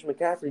 look at Christian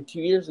McCaffrey 2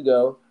 years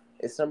ago.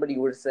 If somebody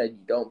would have said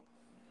you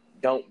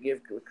don't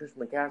give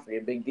Christian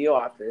McCaffrey a big deal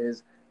after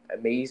his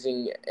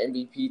amazing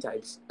MVP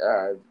type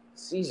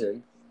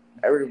season,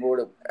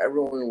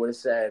 everyone would have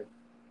said,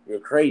 you're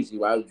crazy.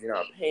 Why would you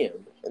not pay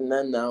him? And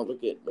then now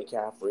look at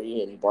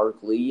McCaffrey and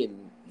Barkley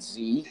and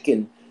Zeke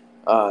and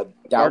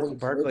Dalvin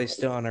Barkley's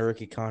still on a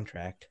rookie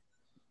contract.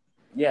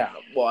 Yeah,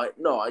 well,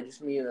 I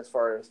just mean as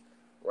far as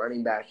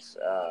running backs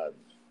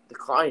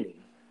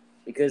declining,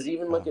 because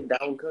even look at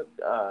Dalvin Cook.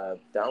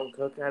 Dalvin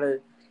Cook had a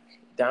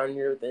down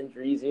year with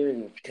injuries.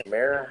 Even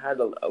Kamara had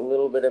a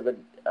little bit of a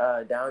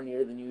down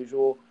year than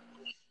usual.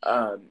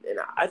 And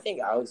I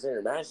think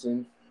Alexander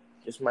Madison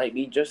just might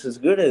be just as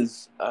good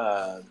as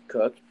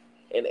Cook.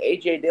 And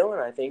A.J. Dillon,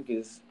 I think,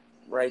 is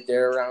right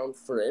there around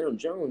for Aaron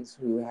Jones,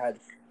 who had,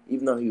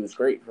 even though he was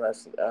great for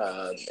us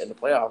in the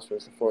playoffs for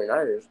the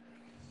 49ers,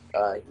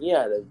 he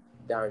had a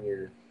down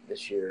year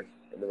this year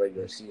in the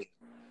regular season.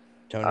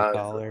 Tony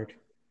Pollard.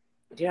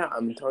 Yeah, I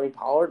mean, Tony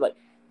Pollard, like,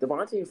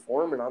 Devontae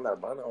Foreman on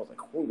that run, I was like,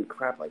 holy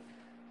crap. Like,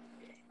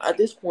 at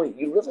this point,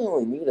 you really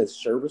only need a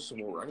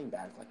serviceable running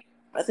back. Like,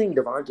 I think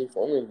Devontae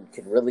Foreman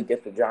can really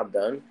get the job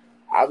done.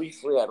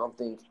 Obviously, I don't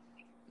think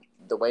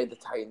the way the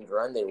Titans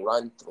run, they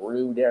run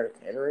through Derrick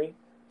Henry.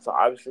 So,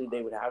 obviously,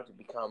 they would have to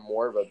become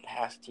more of a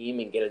pass team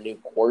and get a new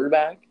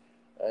quarterback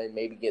and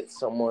maybe get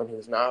someone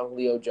who's not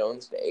Julio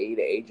Jones to aid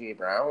A.J.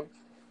 Brown.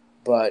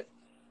 But,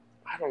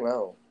 I don't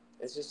know.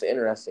 It's just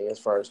interesting as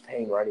far as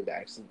paying running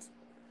backs. It's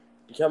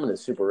becoming a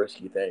super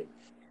risky thing.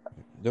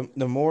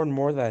 The more and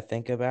more that I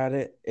think about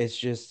it, it's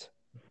just,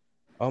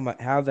 oh my,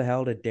 how the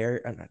hell did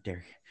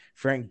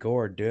Frank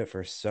Gore do it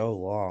for so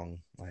long?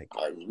 Like,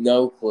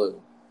 no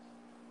clue.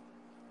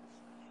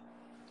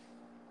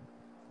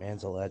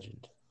 Man's a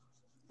legend.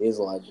 He's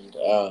a legend.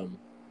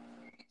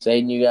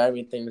 Zayden, you got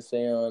anything to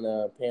say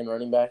on paying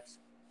running backs?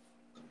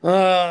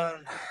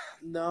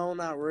 No,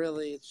 not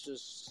really. It's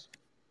just,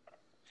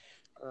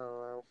 I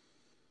don't know.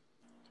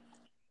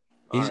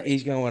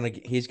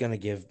 He's gonna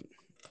give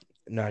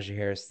Najee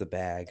Harris the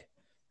bag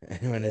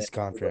when his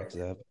contract's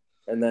up.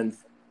 And then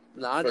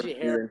Najee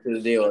Harris into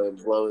the deal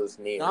and blow his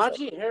knee.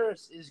 Najee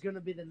Harris is going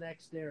to be the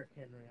next Derrick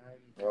Henry.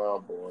 Oh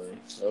boy.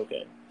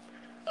 Okay.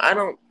 I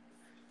don't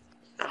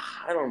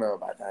know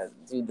about that,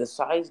 dude. The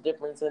size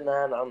difference in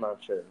that, I'm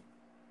not sure.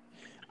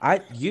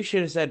 You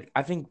should have said.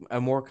 I think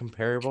a more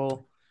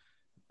comparable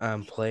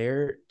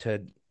player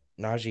to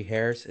Najee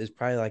Harris is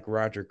probably like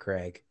Roger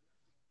Craig.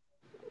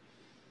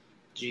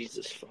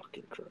 Jesus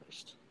fucking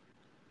Christ!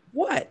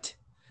 What?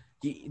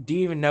 Do you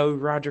even know who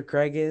Roger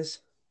Craig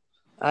is?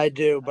 I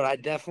do, but I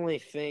definitely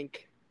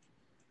think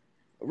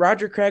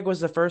Roger Craig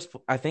was the first.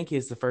 I think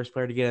he's the first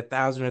player to get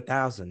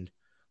 1,000,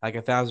 like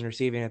 1,000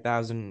 receiving,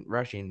 1,000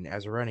 rushing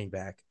as a running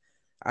back.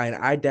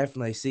 I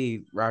definitely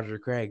see Roger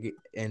Craig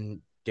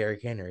and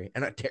Najee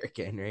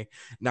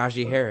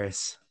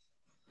Harris.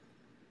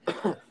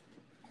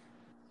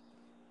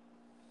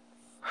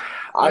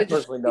 I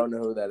personally don't know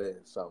who that is.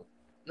 So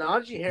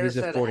Najee Harris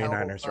he's a had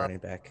 49ers running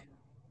back.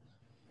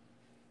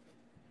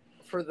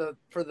 For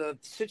the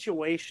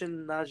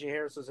situation Najee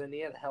Harris was in, he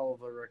had a hell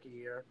of a rookie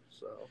year.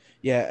 So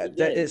yeah,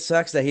 it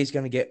sucks that he's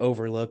going to get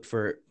overlooked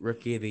for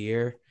rookie of the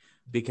year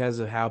because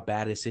of how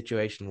bad his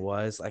situation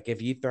was. Like,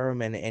 if you throw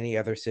him in any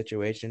other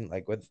situation,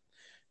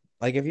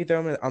 if you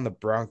throw him on the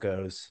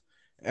Broncos,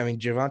 I mean,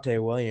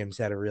 Javonte Williams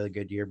had a really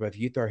good year, but if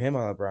you throw him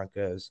on the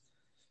Broncos,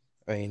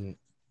 I mean,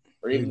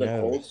 or even the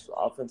Colts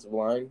offensive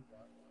line,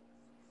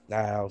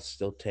 I'll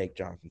still take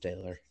Jonathan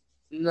Taylor.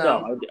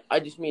 No, I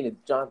just mean if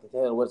Jonathan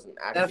Taylor wasn't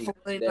actually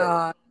definitely there.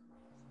 not.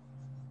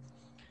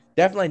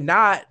 Definitely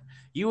not.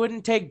 You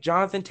wouldn't take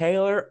Jonathan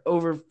Taylor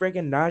over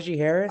freaking Najee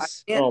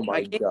Harris? Oh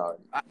my God!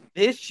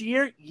 This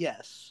year,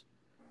 yes,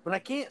 but I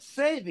can't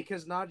say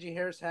because Najee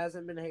Harris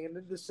hasn't been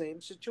handed the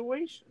same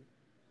situation.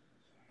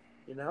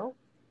 You know?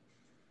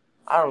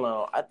 I don't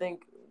know. I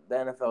think the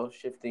NFL is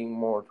shifting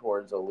more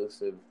towards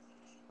elusive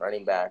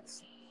running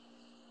backs,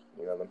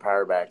 than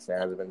power backs. It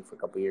has been for a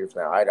couple of years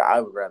now.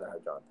 I would rather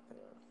have Jonathan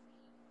Taylor.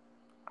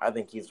 I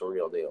think he's the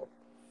real deal.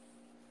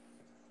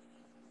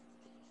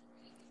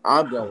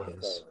 I'm going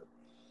with Taylor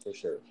for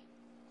sure.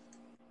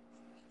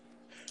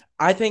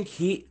 I think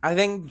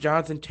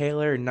Jonathan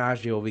Taylor and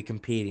Najee will be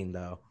competing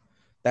though.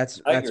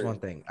 That's one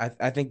thing.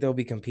 I think they'll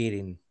be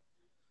competing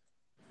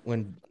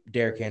when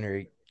Derrick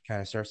Henry kind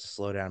of starts to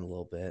slow down a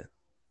little bit.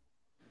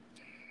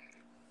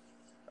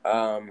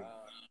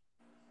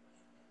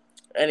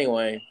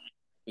 Anyway,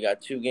 we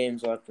got 2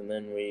 games left, and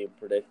then we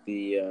predict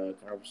the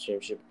conference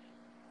championship.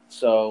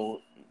 So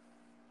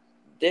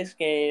this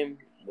game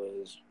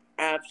was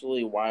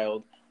absolutely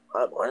wild.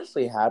 I'm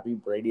honestly happy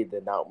Brady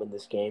did not win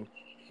this game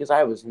because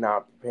I was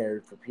not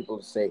prepared for people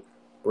to say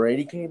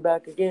Brady came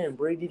back again.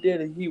 Brady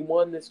did it. He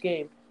won this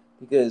game.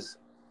 Because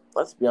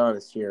let's be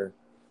honest here,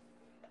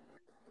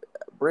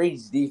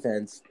 Brady's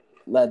defense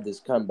led this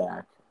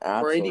comeback.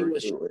 Absolutely. Brady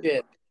was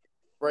shit.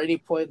 Brady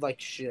played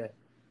like shit.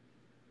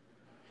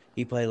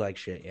 He played like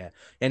shit, yeah.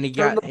 And he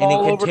Turned the and he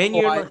ball over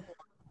continued. twice.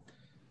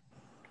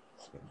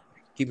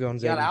 Keep going,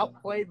 He got Zayden.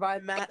 outplayed by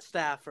Matt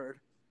Stafford,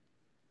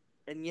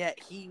 and yet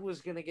he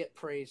was going to get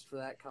praised for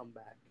that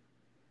comeback.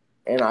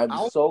 And I'm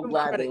I'll so give him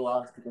glad credit. they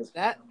lost because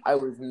That I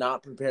was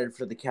not prepared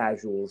for the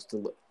casuals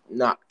who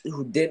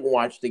didn't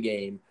watch the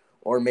game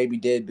or maybe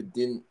did but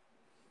didn't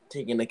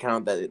take into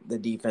account that the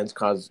defense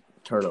caused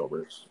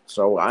turnovers.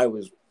 So I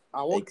was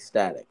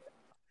ecstatic.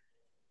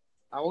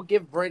 I will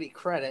give Brady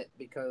credit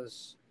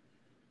because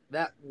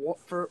that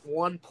for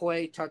one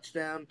play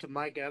touchdown to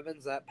Mike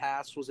Evans, that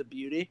pass was a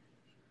beauty.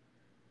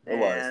 It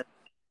was. And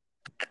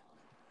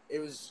it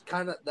was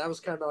kind of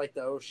like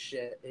the oh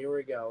shit, here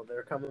we go,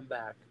 they're coming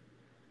back.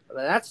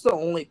 But that's the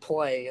only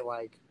play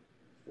like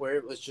where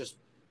it was just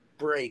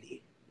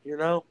Brady,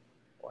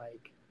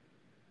 like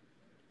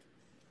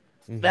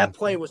that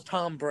play was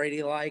Tom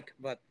Brady like,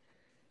 but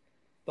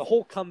the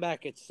whole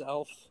comeback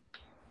itself,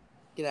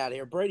 get out of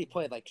here. Brady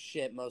played like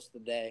shit most of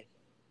the day.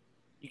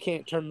 You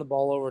can't turn the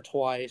ball over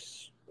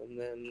twice, and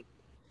then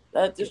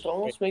that just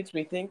almost makes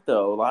me think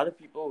though. A lot of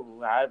people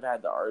who have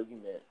had the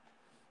argument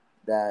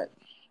that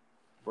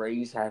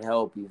Brady's had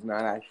help, he's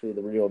not actually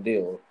the real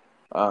deal.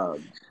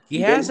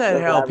 He has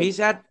had help. He's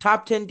had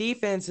top 10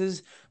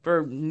 defenses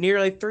for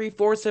nearly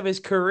 3/4 of his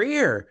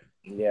career.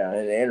 Yeah,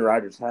 and Aaron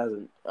Rodgers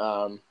hasn't.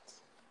 The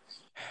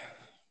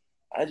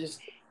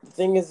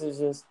thing is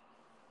just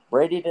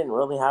Brady didn't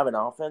really have an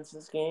offense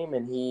this game,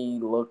 and he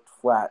looked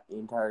flat the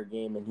entire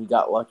game, and he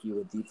got lucky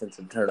with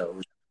defensive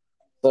turnovers.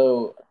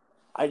 So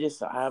I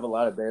have a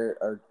lot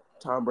of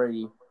Tom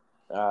Brady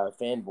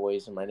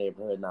fanboys in my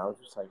neighborhood, and I was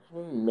just like,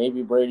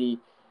 maybe Brady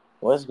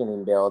was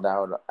getting bailed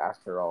out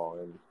after all.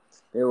 And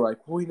they were like,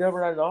 well, he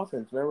never had an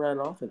offense,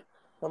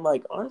 I'm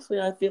like, honestly,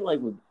 I feel like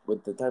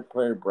with the type of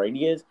player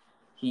Brady is,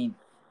 a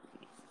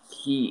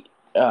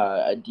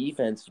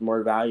defense is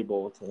more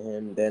valuable to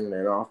him than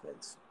an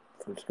offense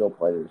from skill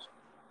players.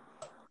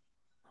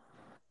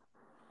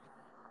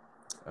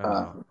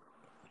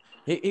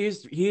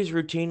 He's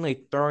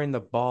routinely throwing the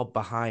ball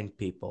behind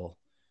people.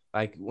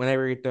 Like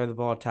whenever he throw the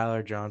ball at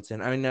Tyler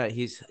Johnson, I mean,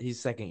 he's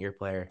second-year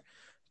player,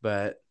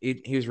 but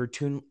he was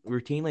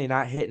routinely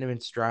not hitting him in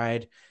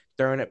stride,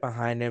 throwing it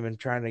behind him and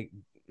trying to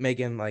make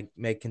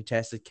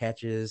contested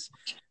catches,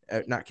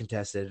 not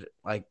contested,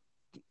 like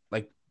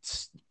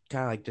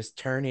kind of like just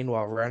turning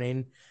while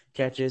running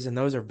catches, and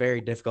those are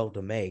very difficult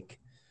to make.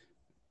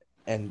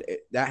 And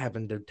that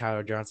happened to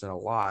Tyler Johnson a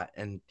lot,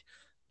 and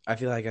I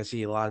feel like I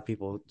see a lot of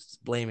people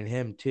blaming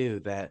him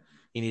too, that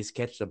he needs to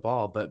catch the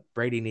ball, but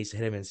Brady needs to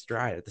hit him in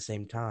stride at the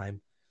same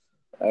time.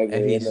 I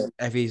agree.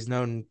 If he's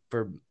known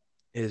for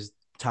his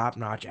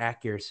top-notch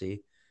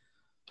accuracy.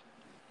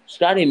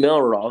 Scotty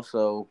Miller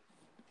also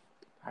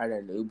had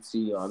an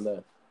oopsie on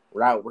the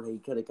route where he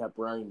could have kept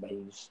running, but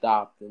he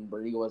stopped, and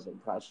Brady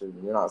wasn't pressured,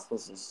 and you're not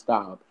supposed to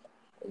stop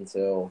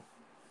until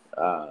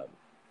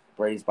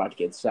Brady's about to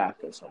get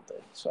sacked or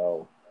something.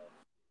 So,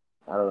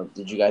 I don't know.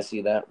 Did you guys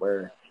see that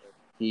where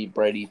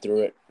Brady threw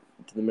it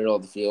to the middle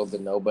of the field to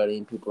nobody,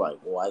 and people were like,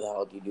 well, why the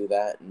hell did you do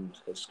that? And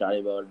because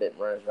Scotty Miller didn't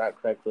run his route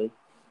correctly.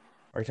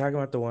 Are you talking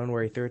about the one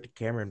where he threw it to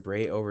Cameron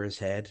Brate over his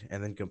head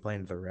and then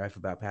complained to the ref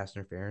about pass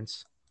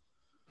interference?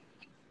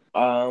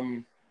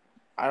 I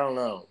don't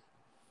know.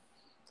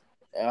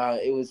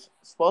 It was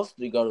supposed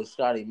to go to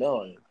Scotty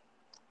Miller,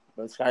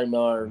 but Scotty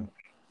Miller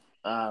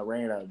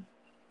ran a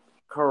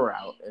curl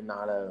route and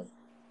not a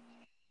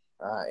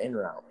in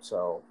route,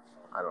 so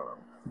I don't know.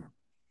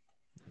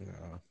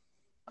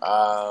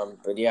 No.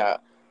 But yeah,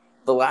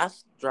 the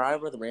last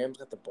drive where the Rams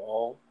got the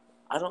ball,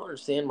 I don't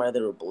understand why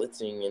they were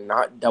blitzing and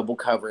not double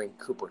covering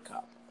Cooper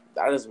Kupp.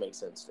 That doesn't make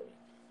sense to me.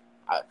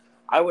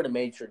 I would have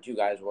made sure two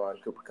guys were on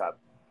Cooper Kupp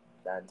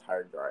that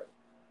entire drive.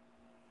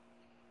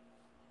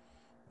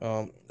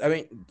 I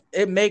mean,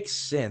 it makes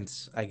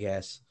sense, I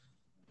guess.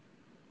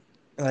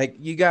 Like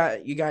you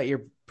got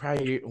your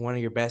probably one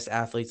of your best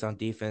athletes on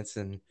defense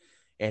and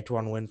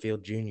Antoine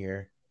Winfield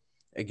Jr.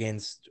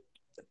 against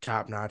a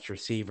top-notch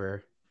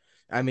receiver.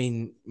 I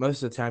mean,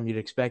 most of the time you'd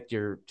expect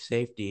your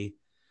safety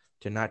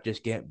to not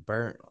just get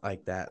burnt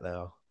like that,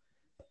 though.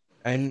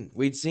 And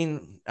we'd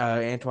seen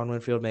Antoine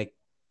Winfield make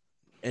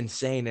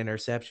insane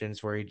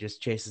interceptions where he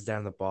just chases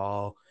down the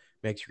ball,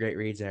 makes great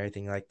reads and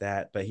everything like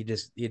that. But he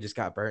just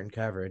got burnt in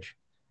coverage.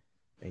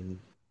 I mean,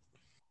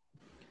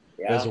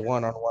 it was a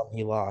one-on-one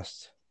he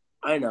lost.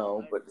 I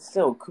know, but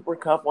still, Cooper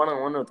Kupp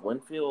one-on-one with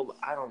Winfield,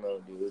 I don't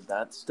know, dude.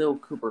 That's still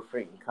Cooper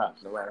freaking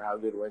Kupp, no matter how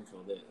good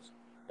Winfield is.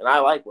 And I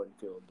like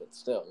Winfield, but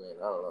still, man,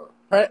 I don't know.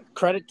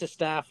 Credit to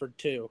Stafford,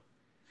 too.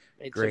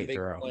 Great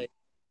throw. Play.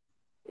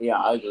 Yeah,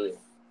 I agree.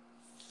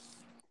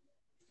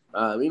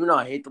 Even though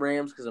I hate the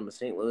Rams because I'm a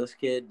St. Louis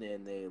kid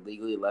and they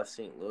legally left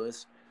St.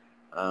 Louis,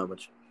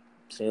 which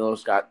St.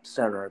 Louis got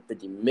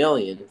 $750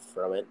 million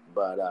from it,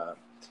 but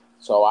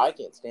so I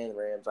can't stand the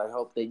Rams. I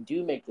hope they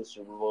do make the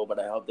Super Bowl, but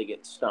I hope they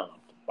get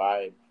stomped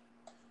by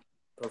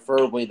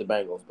preferably the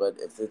Bengals. But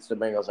if it's the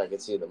Bengals, I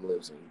could see them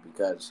losing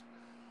because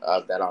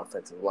of that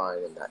offensive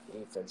line and that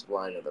defensive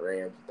line of the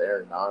Rams with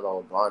Aaron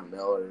Donald, Von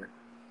Miller,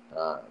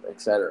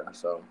 etc.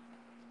 So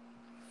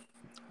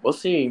We'll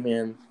see,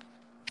 man.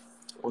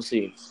 We'll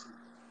see.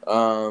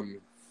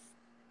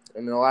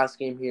 In the last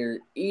game here,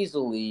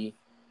 easily,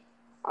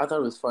 I thought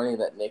it was funny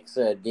that Nick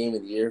said game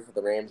of the year for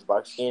the Rams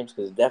Bucks games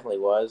because it definitely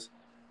was.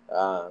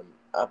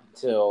 Up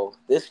until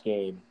this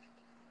game,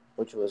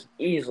 which was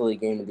easily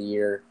game of the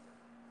year.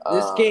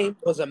 This game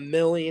was a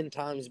million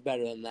times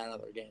better than that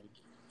other game.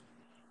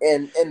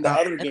 And the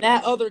other game, and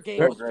that other game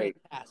was great.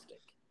 fantastic.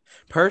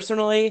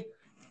 Personally,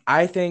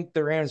 I think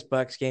the Rams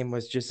Bucks game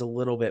was just a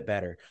little bit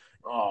better.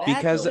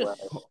 Because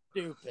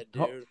stupid,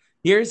 dude.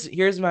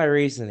 Here's my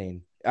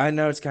reasoning. I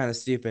know it's kind of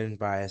stupid and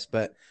biased,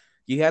 but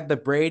you had the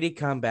Brady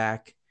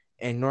comeback,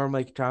 and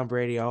normally Tom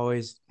Brady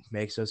always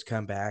makes those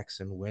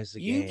comebacks and wins the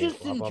game. You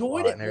just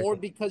enjoyed it more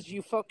because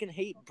you fucking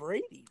hate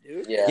Brady,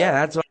 dude.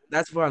 Yeah,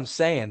 that's what I'm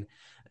saying.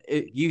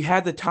 You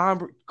had the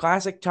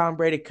classic Tom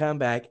Brady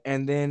comeback,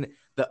 and then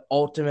the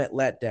ultimate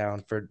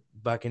letdown for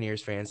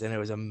Buccaneers fans, and it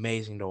was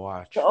amazing to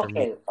watch.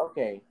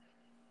 Okay.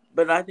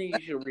 But I think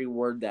you should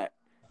reword that.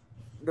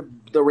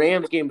 The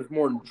Rams game was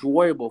more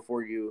enjoyable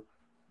for you,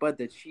 but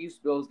the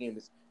Chiefs-Bills game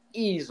is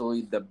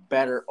easily the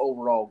better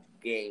overall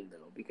game,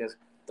 though, because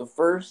the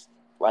first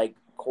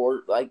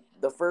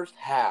the first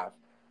half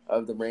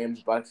of the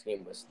Rams-Bucks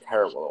game was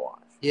terrible to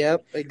watch.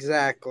 Yep,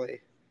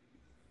 exactly.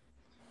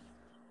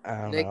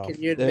 I don't Nick, know.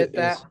 can you admit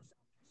that?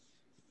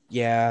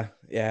 Yeah.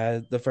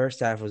 The first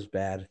half was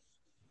bad.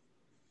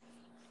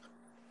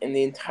 And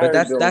the entire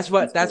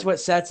but that's what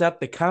sets up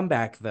the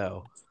comeback,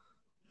 though.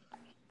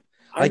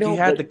 You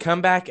had the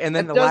comeback and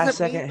then the last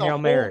second Hail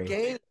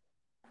Mary.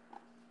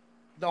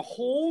 The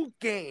whole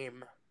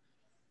game.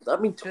 I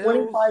mean,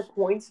 25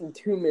 points in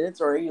 2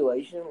 minutes or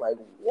regulation? Like,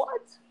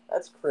 what?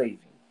 That's crazy.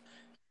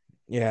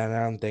 Yeah,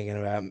 now I'm thinking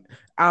about it.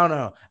 I don't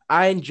know.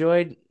 I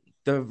enjoyed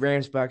the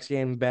Rams-Bucks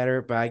game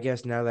better, but I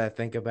guess now that I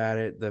think about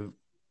it, the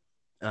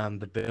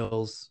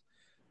Bills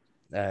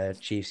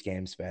Chiefs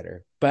game's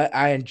better. But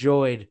I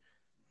enjoyed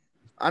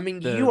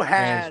you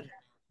had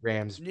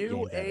Rams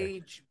new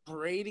age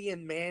Brady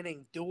and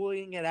Manning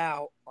dueling it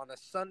out on a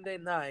Sunday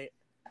night.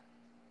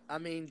 I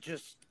mean,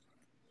 just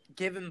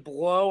giving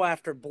blow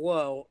after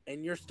blow,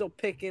 and you're still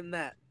picking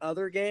that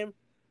other game?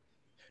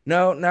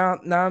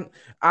 No.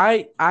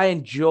 I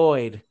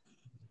enjoyed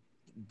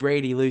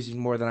Brady losing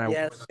more than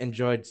I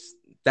enjoyed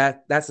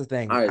that. That's the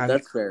thing. All right,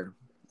 that's fair.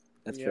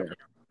 That's fair.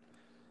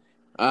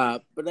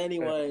 But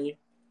anyway,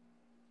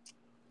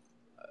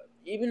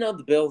 even though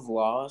the Bills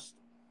lost,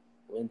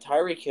 when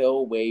Tyreek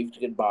Hill waved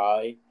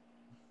goodbye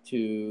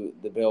to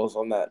the Bills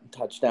on that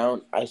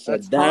touchdown, I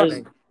said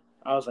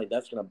I was like,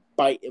 that's gonna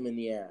bite him in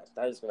the ass.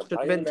 That is gonna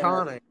bite him in the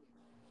ass.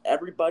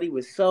 Everybody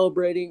was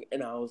celebrating,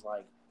 and I was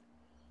like,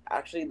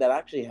 that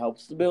actually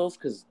helps the Bills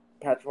because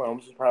Patrick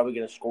Mahomes was probably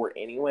gonna score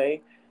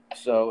anyway.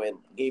 So it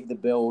gave the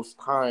Bills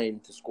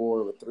time to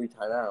score with 3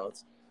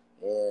 timeouts,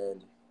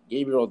 and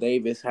Gabriel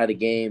Davis had a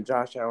game.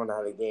 Josh Allen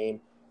had a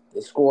game.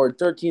 They scored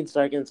 13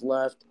 seconds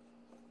left.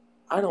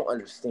 I don't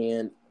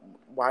understand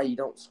why you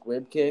don't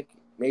squib kick.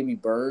 Maybe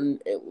burn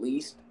at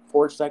least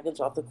 4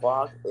 seconds off the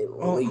clock at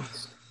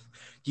least.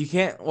 You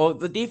can't. Well,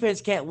 the defense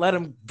can't let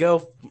them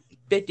go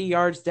 50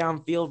 yards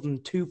downfield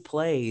in 2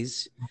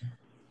 plays.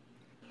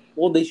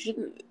 Well, they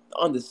shouldn't.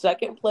 On the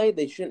second play,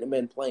 they shouldn't have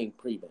been playing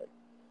prevent.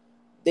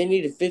 They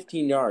needed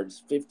 15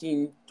 yards,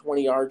 15,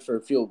 20 yards for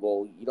a field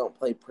goal. You don't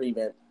play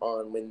prevent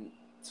on when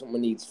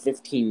someone needs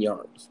 15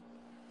 yards.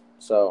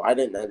 So I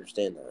didn't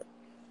understand that.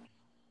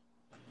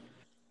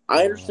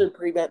 I understood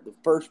prevent the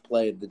first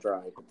play of the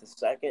drive, but the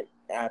second,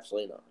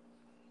 absolutely not.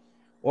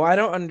 Well, I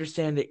don't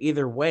understand it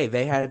either way.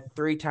 They had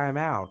 3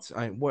 timeouts.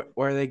 I mean, what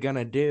are they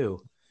gonna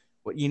do?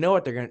 Well, you know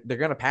what they're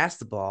gonna pass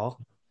the ball.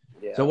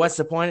 Yeah. So what's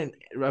the point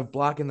of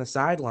blocking the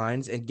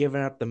sidelines and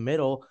giving up the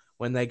middle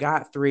when they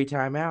got 3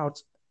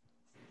 timeouts?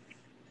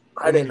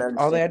 I didn't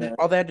understand.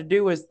 All they had to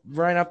do was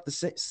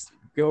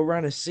go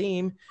run a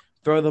seam,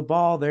 throw the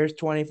ball. There's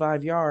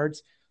 25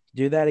 yards.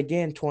 Do that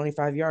again,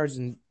 25 yards,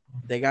 and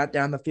they got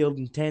down the field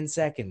in 10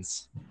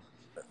 seconds.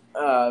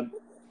 I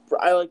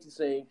like to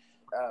say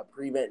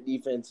prevent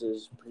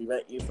defenses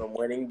prevent you from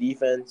winning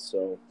defense.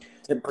 So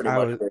pretty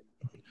much.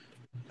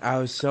 I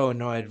was so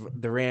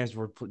annoyed. The Rams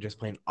were just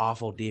playing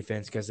awful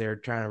defense because they were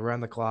trying to run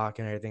the clock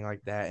and everything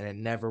like that, and it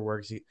never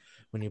works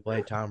when you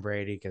play Tom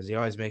Brady because he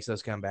always makes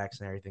those comebacks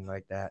and everything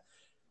like that.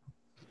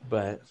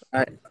 But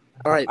all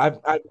right,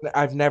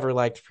 I've never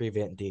liked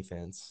prevent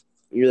defense.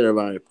 Either have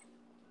I.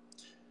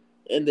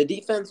 And the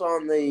defense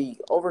on the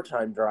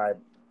overtime drive,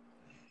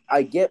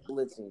 I get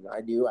blitzing.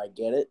 I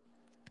get it,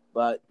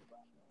 but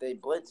they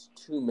blitzed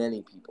too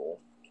many people.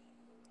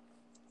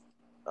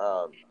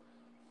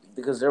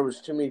 Because there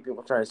was too many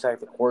people trying to sack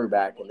the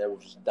quarterback, and they would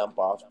just dump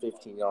off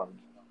 15 yards.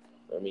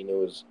 I mean, it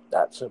was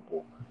that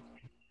simple.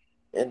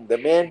 And the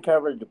man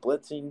coverage, the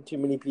blitzing, too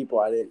many people.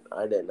 I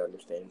didn't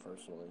understand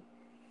personally.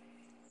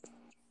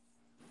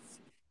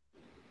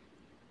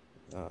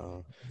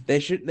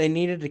 They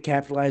needed to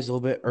capitalize a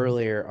little bit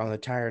earlier on the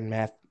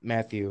Tyrann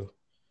Mathieu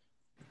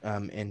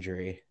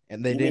injury,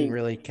 and they didn't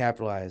really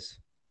capitalize.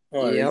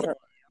 Yep.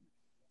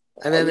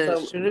 And then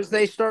as soon as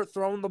they start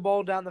throwing the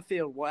ball down the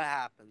field, what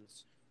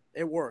happens?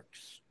 It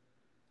works.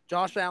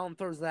 Josh Allen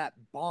throws that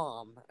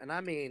bomb, and I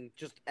mean,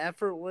 just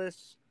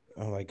effortless.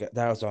 Oh my god,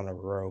 that was on a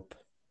rope.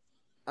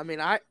 I mean,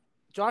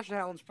 Josh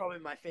Allen's probably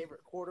my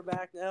favorite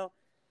quarterback now.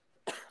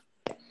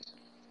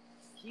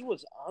 He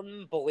was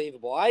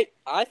unbelievable.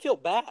 I feel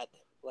bad.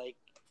 Like,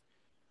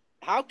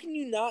 how can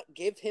you not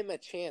give him a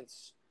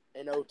chance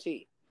in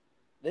OT?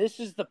 This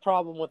is the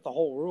problem with the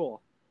whole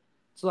rule.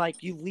 It's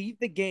like you leave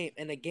the game,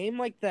 in a game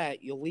like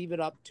that, you leave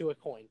it up to a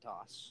coin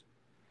toss.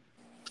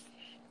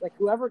 Like,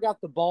 whoever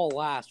got the ball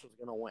last was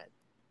going to win.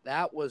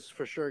 That was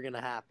for sure going to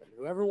happen.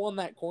 Whoever won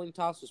that coin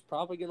toss was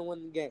probably going to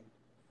win the game.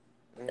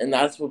 And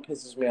that's what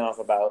pisses me off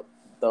about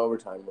the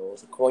overtime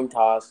rules. The coin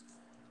toss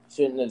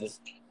shouldn't have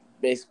just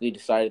basically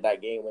decided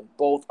that game when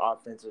both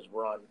offenses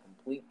were on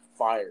complete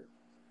fire.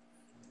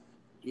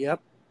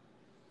 Yep.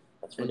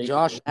 That's And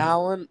ridiculous. Josh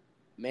Allen,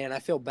 man, I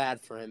feel bad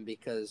for him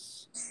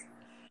because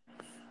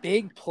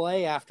big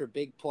play after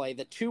big play.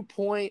 The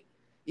 2-point,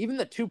 even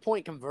the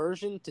 2-point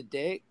conversion to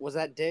Diggs, was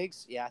that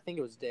Diggs? Yeah, I think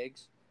it was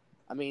Diggs.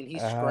 I mean, he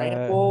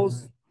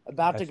scrambles,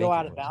 about I to go think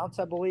out it of was. bounds,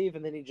 I believe,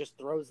 and then he just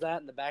throws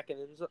that in the back of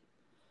the end zone.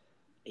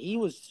 He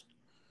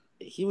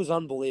was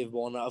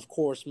unbelievable, and of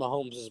course,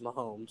 Mahomes is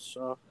Mahomes.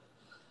 So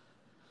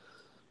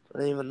I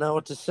don't even know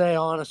what to say,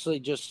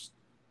 honestly. Just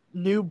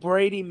new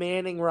Brady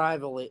Manning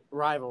rivalry,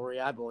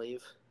 I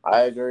believe.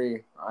 I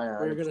agree.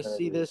 We're going to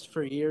see this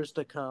for years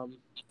to come.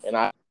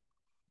 And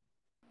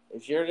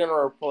if you're going to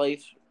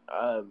replace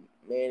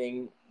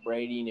Manning,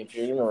 Brady, and if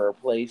you're going to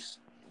replace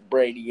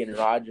Brady and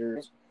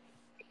Rodgers,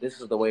 this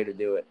is the way to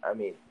do it. I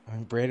mean,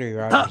 Brady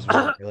Rogers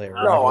was really a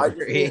no, I just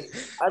rivalry. mean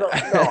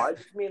I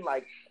just mean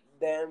like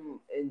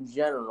them in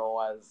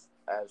general as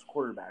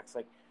quarterbacks.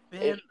 Like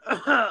Ben,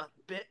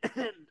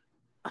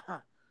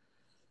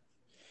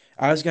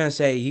 I was gonna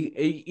say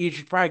you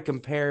should probably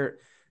compare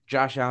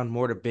Josh Allen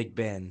more to Big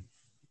Ben.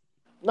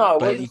 no,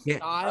 But his you can't.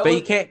 style- But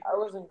you can't. I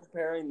wasn't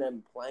comparing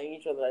them playing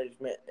each other. I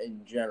just meant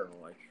in general.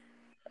 Like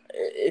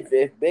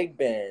if Big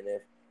Ben,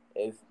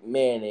 if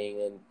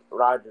Manning and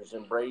Rodgers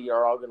and Brady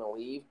are all gonna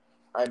leave,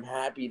 I'm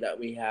happy that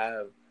we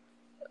have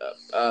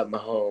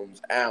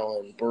Mahomes,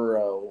 Allen,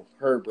 Burrow,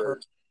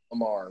 Herbert,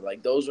 Lamar.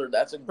 Like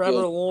that's a Trevor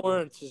good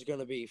Lawrence is going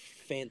to be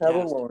Trevor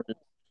fantastic. Lawrence.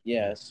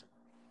 Yes,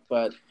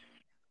 but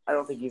I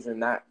don't think he's in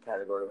that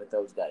category with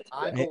those guys.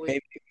 I yet.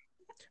 believe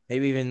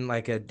Maybe even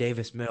like a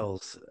Davis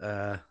Mills.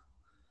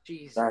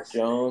 Jesus. Mac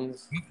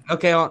Jones.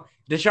 Okay, well,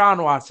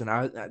 Deshaun Watson.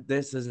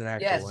 This is an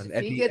actual Yes, one.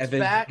 if he gets his,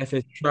 back- if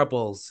his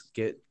troubles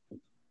get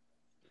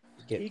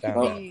He could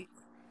found out. be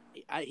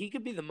he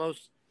could be the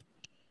most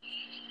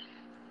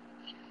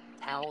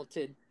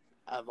talented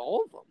of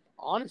all of them.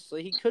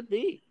 Honestly, he could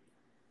be.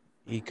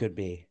 He could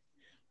be.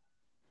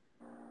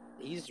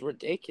 He's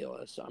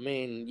ridiculous. I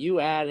mean, you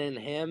add in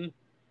him.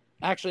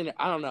 Actually,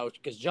 I don't know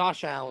because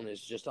Josh Allen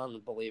is just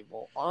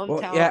unbelievable.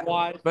 Talent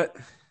wise, but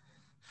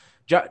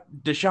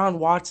Deshaun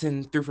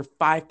Watson threw for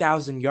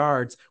 5,000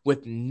 yards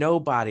with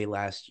nobody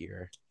last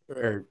year.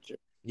 Deshaun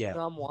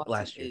Watson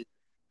last year. is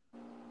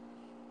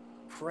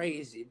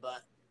crazy.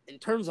 But in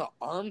terms of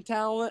arm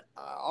talent,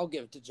 I'll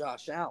give it to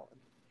Josh Allen.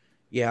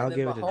 Yeah, And I'll then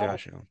give it to Mahomes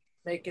Josh Allen.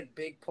 Making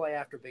big play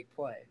after big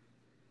play.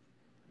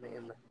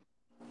 Man,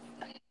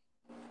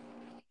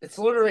 it's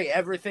literally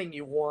everything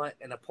you want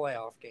in a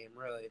playoff game,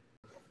 really.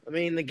 I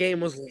mean, the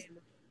game was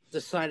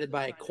decided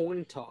by a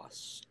coin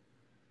toss,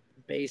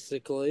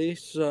 basically.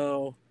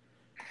 So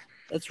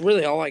that's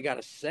really all I got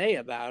to say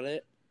about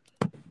it.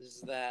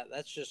 Is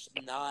that's just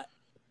not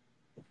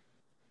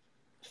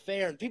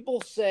fair. And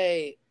people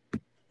say,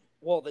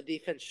 well, the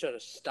defense should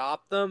have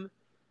stopped them.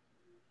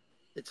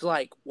 It's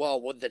like,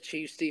 well, would the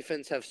Chiefs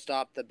defense have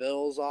stopped the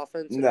Bills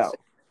offense? No.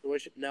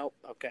 No.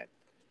 Okay.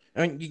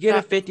 I mean, you get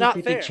a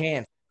 50-50 fair.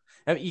 chance.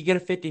 I mean, you get a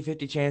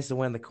 50-50 chance to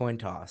win the coin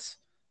toss,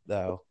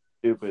 though.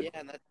 Stupid. Yeah,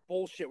 and that's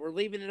bullshit. We're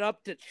leaving it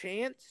up to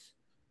chance.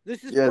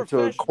 This is Yeah, to a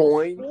professional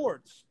coin.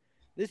 sports.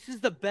 This is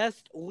the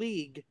best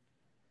league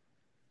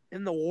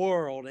in the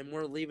world, and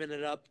we're leaving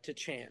it up to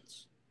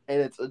chance.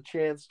 And it's a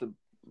chance to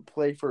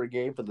play for a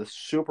game for the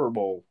Super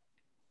Bowl.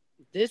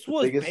 This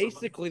was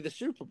basically the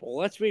Super Bowl.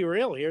 Let's be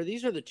real here.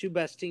 These are the two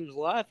best teams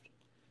left.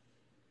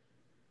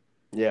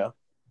 Yeah.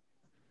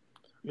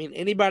 I mean,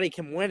 anybody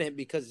can win it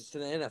because it's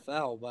in the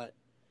NFL, but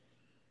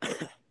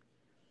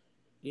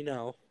you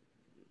know.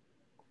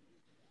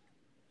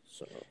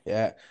 So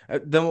yeah,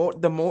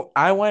 the more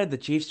I wanted the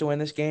Chiefs to win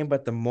this game,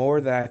 but the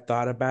more that I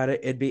thought about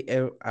it,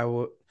 I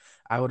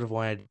would have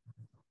wanted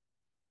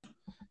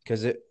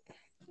because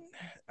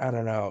I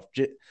don't know.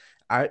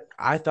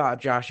 I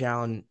thought Josh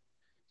Allen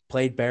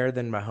played better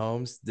than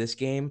Mahomes this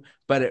game,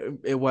 but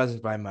it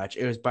wasn't by much.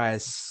 It was by a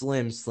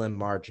slim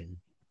margin.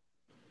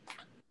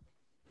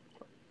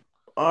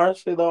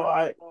 Honestly, though,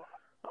 I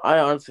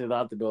honestly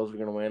thought the Bills were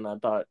going to win. I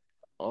thought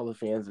all the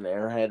fans in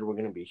Arrowhead were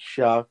going to be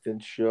shocked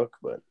and shook,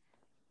 but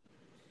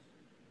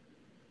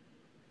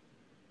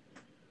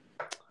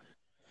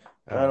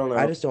I don't know.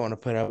 I just don't want to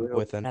put up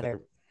with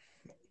another.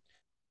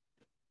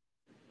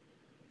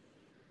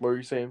 What were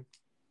you saying?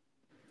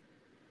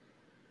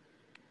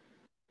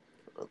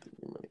 I think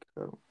you might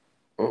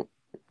cut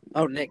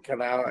out. Nick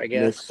cut out, I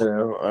guess.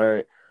 All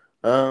right.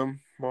 Well,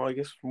 I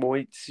guess we'll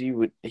wait to see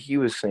what he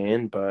was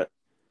saying, but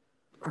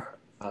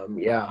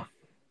yeah,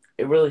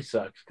 it really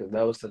sucks because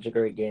that was such a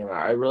great game.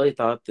 I really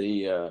thought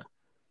the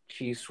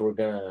Chiefs were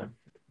gonna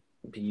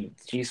be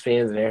Chiefs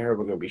fans and I heard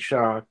were gonna be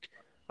shocked.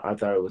 I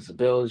thought it was the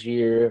Bills'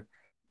 year.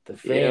 The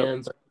Yep.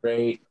 fans are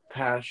great,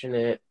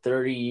 passionate.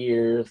 30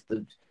 years.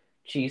 The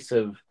Chiefs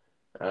have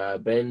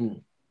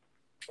been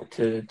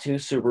to 2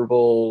 Super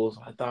Bowls.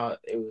 I thought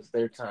it was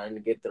their time to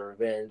get the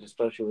revenge,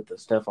 especially with the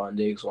Stephon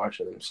Diggs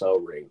watching them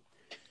celebrate.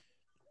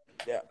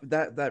 Yeah,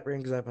 that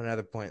brings up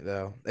another point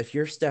though. If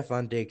you're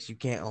Stephon Diggs, you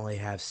can't only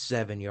have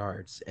 7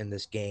 yards in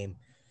this game.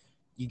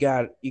 You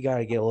got to get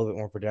a little bit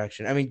more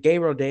production. I mean,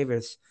 Gabriel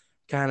Davis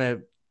kind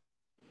of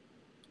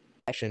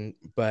action,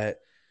 but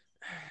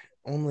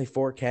only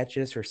 4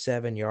 catches for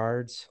 7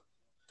 yards.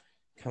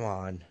 Come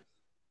on.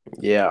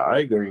 Yeah, I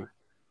agree.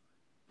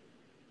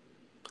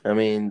 I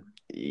mean,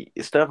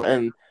 Steph,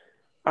 and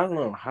I don't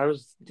know, how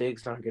does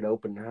Diggs not get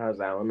open? How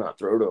does Allen not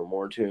throw to him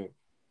more too?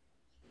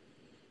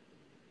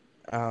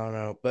 I don't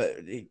know, but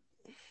it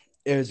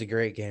was a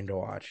great game to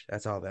watch.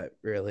 That's all that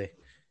really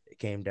it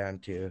came down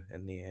to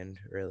in the end,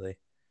 really.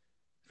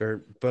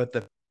 For both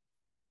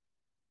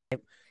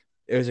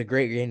it was a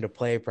great game to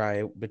play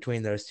probably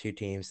between those two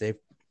teams.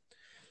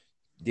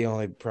 The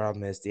only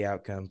problem is the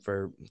outcome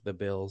for the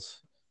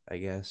Bills, I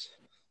guess.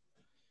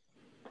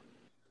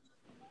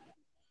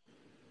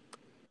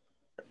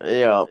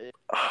 Yeah,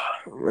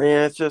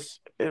 man, it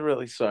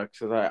really sucks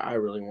because I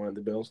really wanted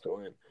the Bills to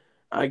win.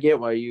 I get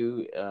why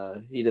he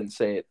didn't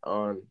say it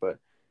on, but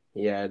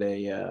he had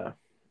a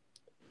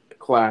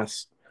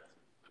class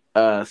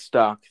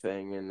stock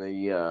thing in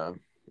the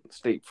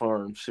State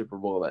Farm Super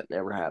Bowl that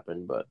never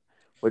happened, but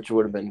which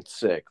would have been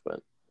sick,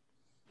 but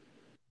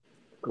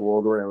the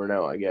world will never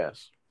know, I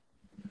guess.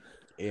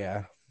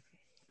 Yeah.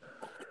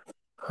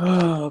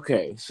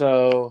 Okay,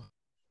 so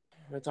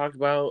we talked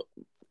about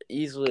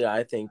easily,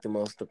 I think, the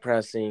most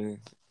depressing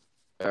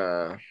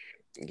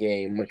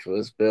game, which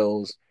was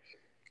Bills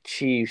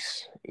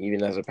Chiefs.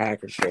 Even as a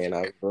Packers fan,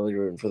 I was really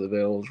rooting for the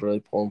Bills, really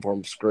pulling for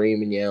them,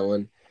 screaming,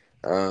 yelling.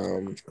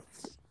 But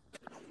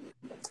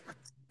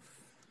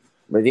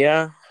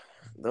yeah,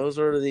 those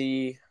are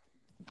the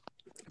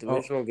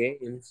divisional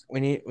games. We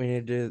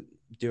need to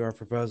do our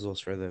proposals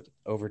for the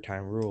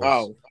overtime rules.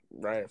 Oh,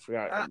 right, I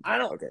forgot. I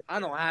don't. Okay.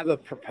 I don't have a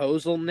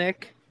proposal,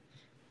 Nick.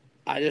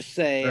 I just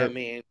say. Or I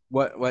mean,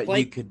 what like-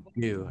 you could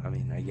do. I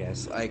mean, I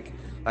guess like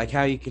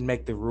how you can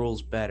make the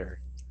rules better.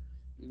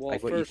 well,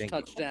 Like what you first think.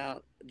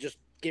 touchdown. Just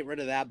get rid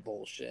of that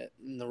bullshit,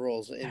 and the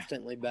rules are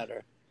instantly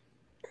better.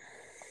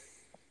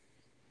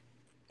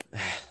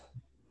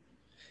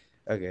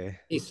 Okay.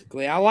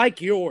 Basically, I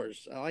like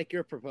yours. I like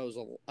your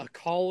proposal. A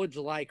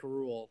college-like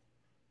rule.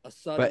 A But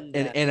sudden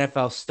in death.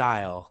 NFL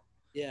style.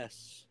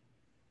 Yes.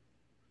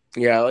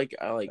 Yeah,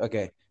 I like.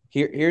 Okay.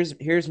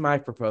 Here's my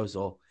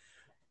proposal.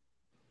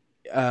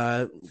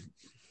 I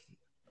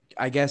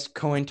guess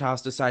coin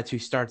toss decides who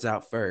starts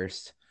out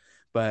first,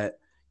 but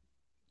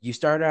you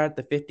start out at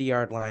the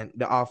 50-yard line.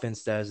 The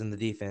offense does, and the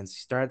defense.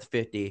 You start at the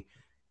 50.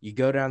 You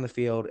go down the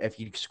field. If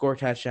you score a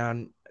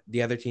touchdown,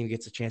 the other team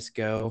gets a chance to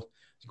go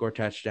score a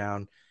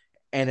touchdown,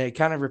 and it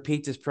kind of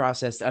repeats this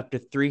process up to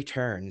 3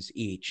 turns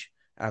each.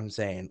 I'm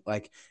saying,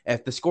 like,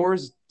 if the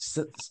scores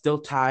still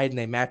tied and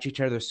they match each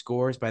other's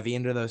scores by the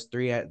end of those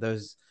three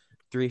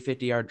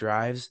 50-yard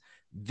drives,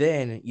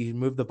 then you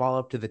move the ball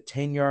up to the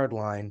 10-yard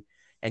line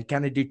and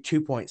kind of do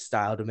 2-point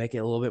style to make it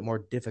a little bit more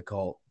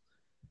difficult.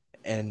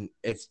 And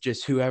it's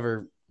just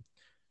whoever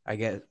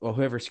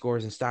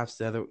scores and stops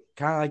the other,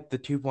 kind of like the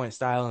 2-point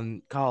style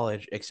in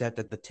college, except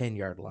at the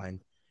 10-yard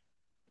line.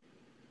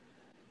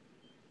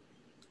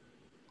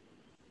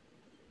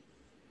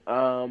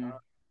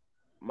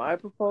 My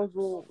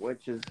proposal,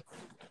 which is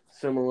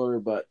similar,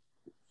 but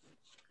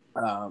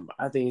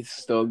I think it's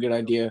still a good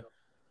idea.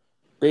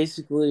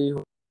 Basically,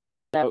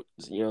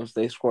 if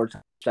they score a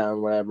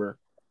touchdown, whatever,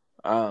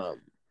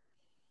 and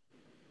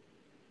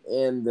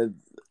the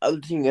other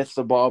team gets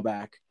the ball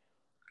back,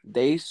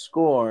 they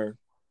score,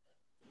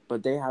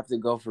 but they have to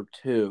go for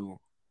 2,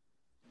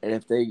 and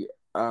if they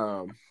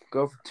go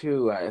for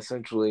 2,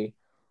 essentially,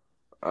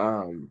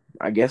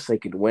 I guess they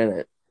could win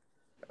it,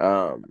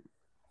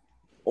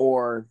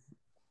 or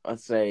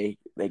let's say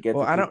they get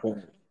Well, the 2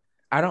 points.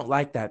 I don't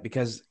like that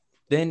because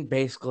then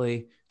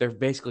they're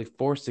basically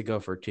forced to go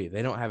for 2.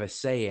 They don't have a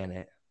say in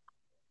it.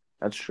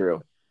 That's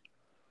true.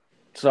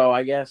 So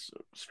I guess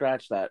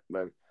scratch that.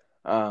 But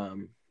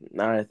now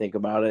that I think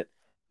about it,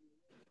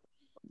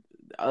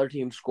 the other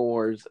team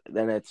scores,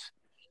 then it's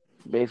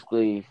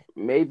basically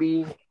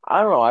maybe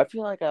I don't know. I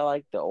feel like I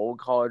like the old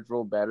college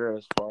rule better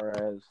as far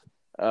as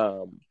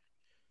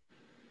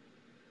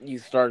you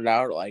started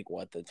out like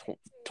what the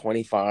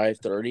 25,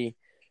 30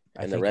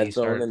 I in the think red he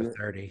zone started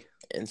for 30.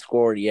 and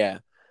scored. Yeah.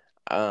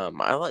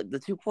 I like the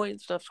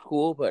 2-point stuff's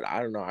cool, but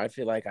I don't know. I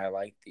feel like I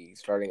like the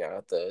starting out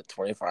at the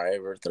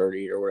 25 or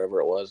 30 or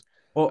whatever it was.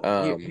 Well,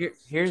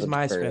 here's so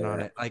my spin on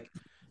it. Like,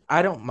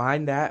 I don't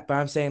mind that, but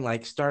I'm saying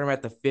like start them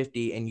at the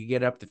 50 and you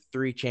get up to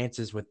 3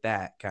 chances with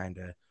that kind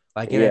of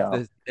like. And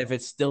Yeah. if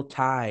it's still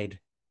tied,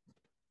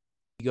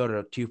 you go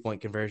to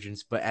 2-point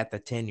conversions, but at the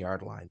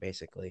 10-yard line,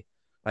 basically,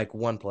 like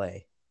one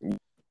play.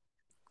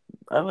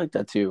 I like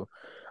that too.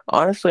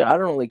 Honestly, I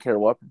don't really care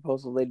what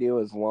proposal they do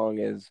as long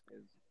as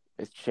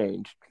it's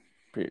changed.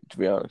 To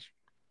be honest,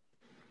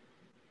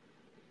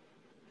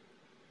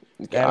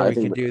 That or I we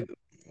think could do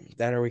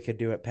that, or we could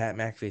do what Pat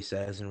McAfee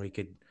says, and we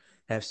could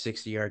have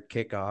 60-yard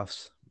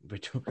kickoffs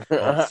between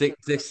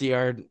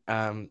 60-yard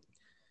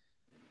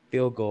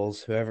field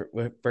goals.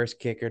 Whoever first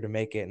kicker to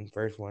make it and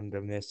first one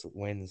to miss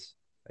wins.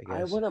 I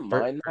guess. I wouldn't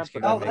mind that, First but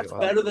kicker to Oh, make that's it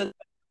better than.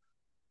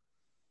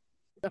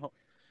 No.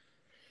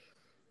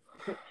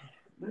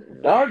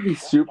 that would be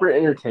super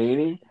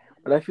entertaining.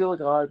 But I feel like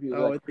a lot of people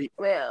are Oh, like, it'd be,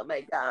 "Well,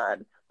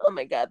 oh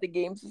my god, the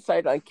game's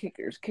decided on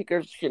kickers.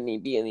 Kickers shouldn't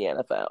even be in the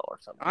NFL or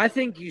something." I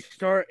think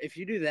if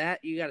you do that,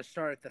 you got to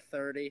start at the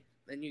 30,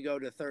 then you go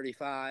to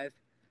 35,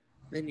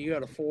 then you go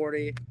to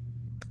 40,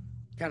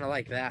 kind of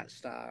like that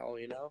style,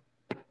 you know?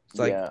 It's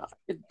like, yeah,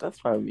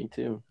 that's fine with me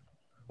too.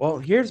 well,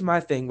 here's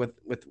my thing with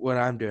what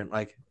I'm doing.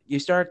 Like, you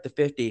start at the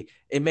 50,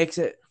 it makes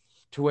it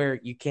to where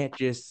you can't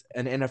just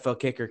an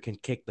NFL kicker can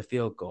kick the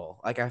field goal.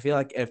 Like, I feel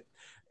like if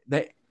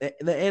the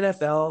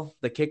NFL,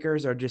 the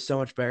kickers are just so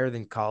much better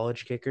than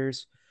college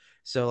kickers.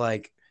 So,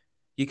 like,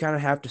 you kind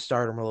of have to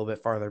start them a little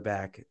bit farther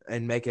back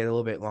and make it a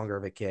little bit longer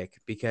of a kick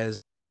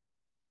because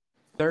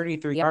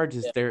 33 yards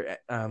is their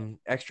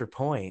extra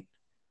point.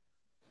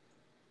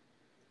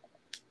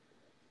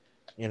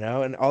 You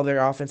know, and all their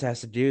offense has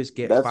to do is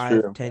get That's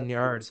 5, true. 10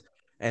 yards,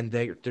 and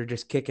they're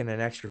just kicking an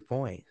extra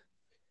point.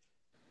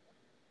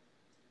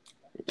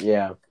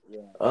 Yeah.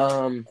 I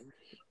don't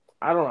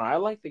know. I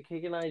like the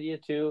kicking idea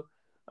too,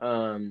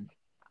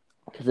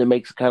 because it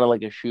makes kind of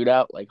like a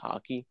shootout, like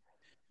hockey.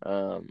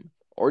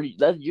 Or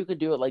you could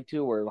do it like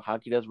too, where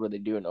hockey does, where they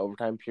do an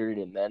overtime period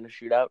and then a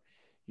shootout.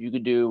 You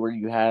could do where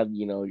you had,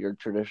 your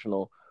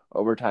traditional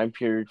overtime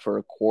period for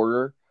a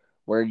quarter,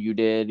 where you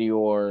did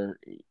your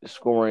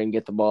scoring,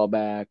 get the ball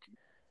back,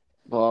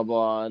 blah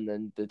blah, and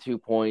then the 2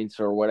 points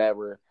or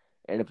whatever.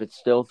 And if it's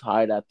still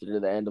tied after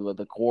the end of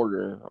the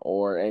quarter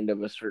or end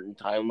of a certain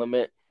time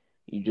limit,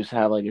 you just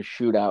have like a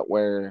shootout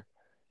where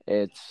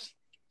it's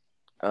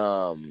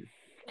kind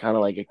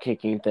of like a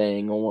kicking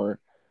thing, or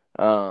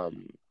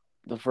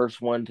the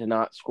first one to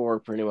not score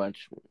pretty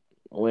much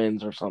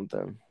wins or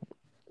something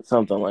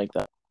like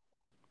that.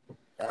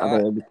 I think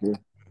that'd be cool.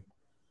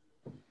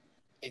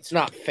 It's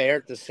not fair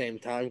at the same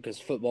time because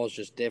football is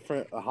just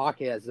different.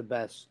 Hockey has the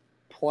best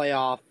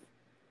playoff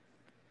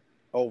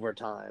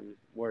overtime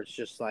where it's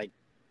just like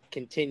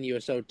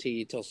continuous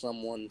OT till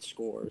someone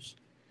scores.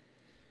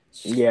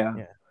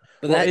 Yeah.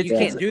 But Well, you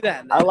can't do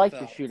that in the I like NFL.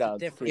 the It's a shootouts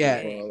different too,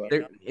 Yeah, game, so,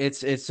 you know?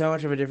 it's so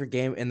much of a different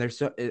game, and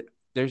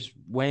there's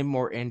way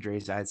more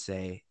injuries, I'd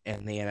say,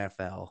 in the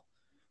NFL.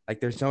 Like,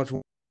 there's so much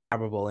more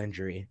probable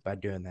injury by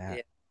doing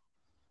that.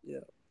 Yeah.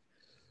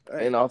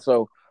 And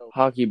also,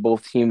 hockey,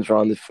 both teams are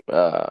on the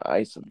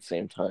ice at the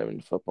same time in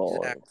football.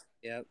 Exactly.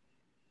 Yep.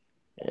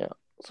 Yeah,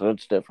 so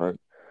it's different.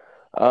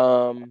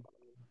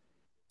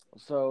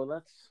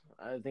 So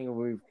I think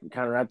we've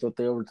kind of wrapped up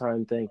the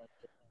overtime thing.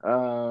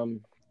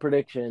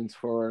 Predictions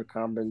for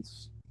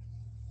conference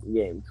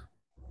games.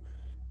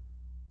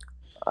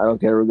 I don't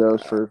care who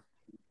goes first.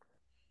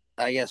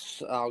 I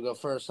guess I'll go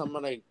first.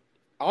 You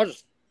want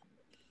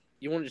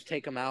to just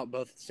take them out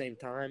both at the same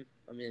time?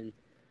 I mean,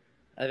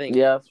 I think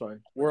that's fine.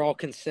 we're all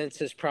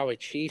consensus probably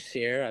Chiefs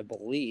here, I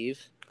believe.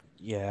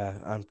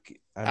 Yeah,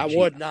 I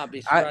would not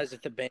be surprised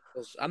if the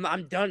Bengals.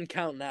 I'm done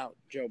counting out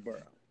Joe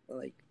Burrow.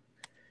 Like,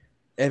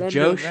 if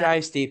Joe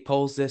Shiesty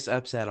pulls this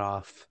upset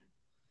off,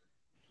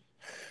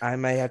 I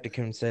may have to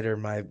consider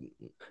my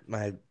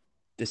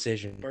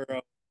decision.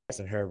 Burrow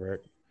And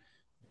Herbert.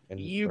 And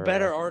you Burrow.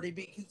 better already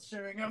be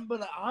considering him,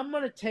 but I'm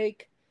gonna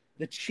take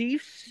the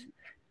Chiefs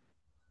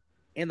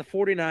and the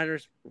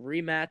 49ers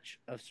rematch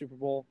of Super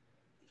Bowl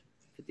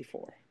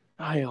 54.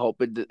 I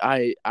hope it.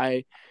 I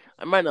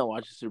might not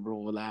watch the Super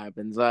Bowl when that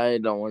happens. I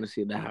don't want to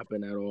see that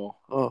happen at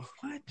all. Oh,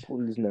 What?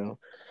 please no.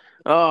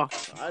 Oh,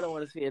 I don't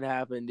want to see it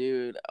happen,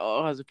 dude.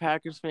 Oh, as a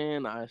Packers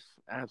fan, I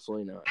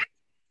absolutely not.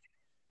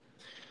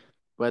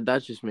 But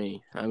that's just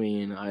me. I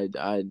mean,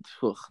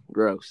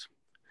 gross.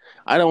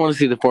 I don't want to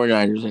see the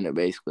 49ers in it,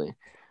 basically.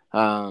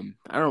 I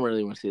don't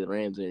really want to see the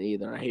Rams in it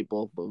either. I hate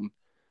both of them.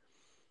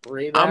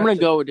 I'm going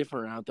to go a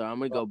different route, though. I'm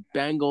going to go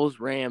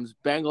Bengals, Rams.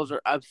 Bengals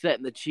are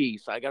upsetting the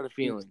Chiefs. I got a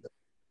feeling.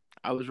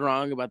 I was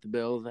wrong about the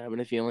Bills, having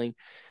a feeling.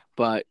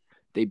 But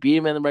they beat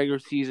them in the regular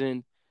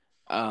season.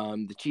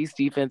 The Chiefs'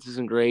 defense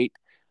isn't great.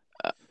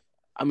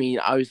 I mean,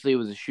 obviously, it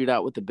was a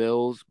shootout with the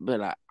Bills,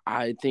 but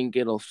I think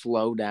it'll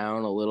slow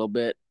down a little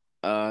bit,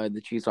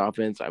 the Chiefs'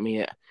 offense. I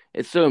mean,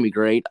 it's still going to be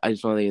great. I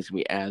just don't think it's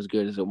going to be as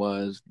good as it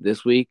was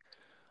this week.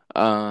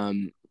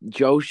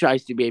 Joe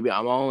Shiesty, baby.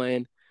 I'm all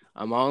in.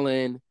 How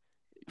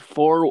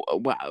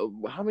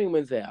many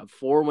wins they have?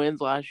 4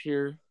 wins last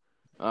year.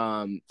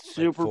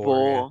 Super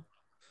Bowl.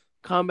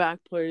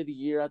 Comeback player of the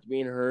year after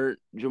being hurt.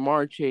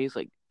 Jamar Chase,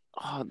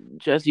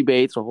 Jesse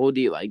Bates, the whole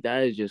deal. Like,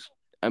 that is just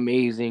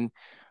amazing.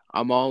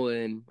 I'm all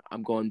in.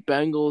 I'm going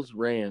Bengals,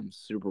 Rams,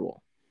 Super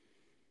Bowl.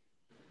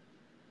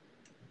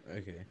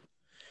 Okay.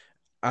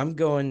 I'm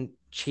going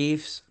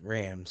Chiefs,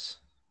 Rams.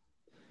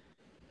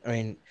 I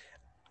mean,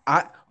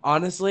 I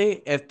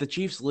honestly, if the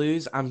Chiefs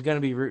lose, I'm gonna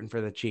be rooting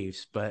for the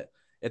Chiefs. But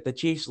if the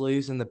Chiefs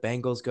lose and the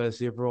Bengals go to the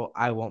Super Bowl,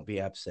 I won't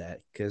be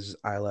upset because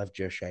I love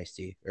Joe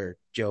Shiesty or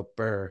Joe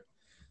Burr.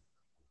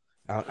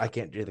 I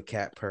can't do the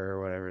cat purr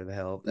or whatever the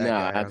hell that No,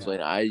 guy. absolutely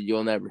not.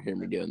 You'll never hear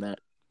me doing that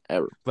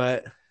ever.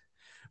 But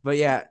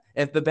yeah,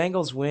 if the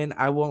Bengals win,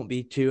 I won't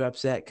be too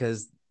upset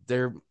because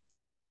that'd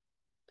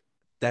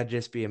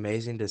just be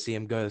amazing to see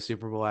him go to the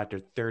Super Bowl after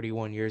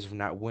 31 years of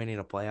not winning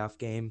a playoff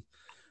game.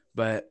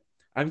 But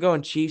I'm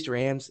going Chiefs,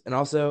 Rams, and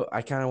also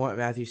I kind of want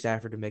Matthew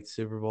Stafford to make the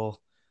Super Bowl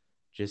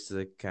just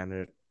to kind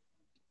of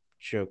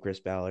show Chris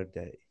Ballard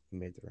that he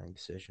made the wrong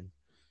decision.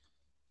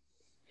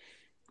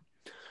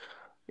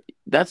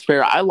 That's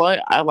fair. I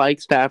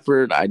like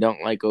Stafford. I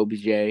don't like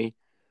OBJ.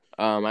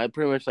 I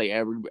pretty much like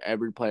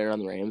every player on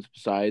the Rams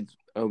besides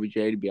OBJ,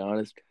 to be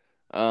honest.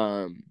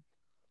 Um,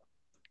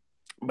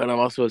 but I'm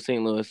also a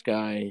St. Louis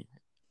guy,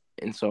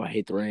 and so I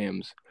hate the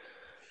Rams.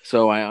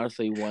 So I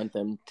honestly want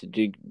them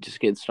to just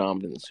get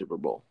stomped in the Super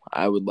Bowl.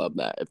 I would love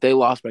that. If they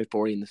lost by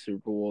 40 in the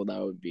Super Bowl, that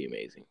would be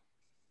amazing.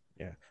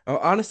 Yeah. Oh,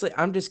 honestly,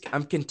 I'm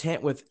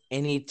content with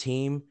any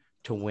team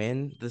to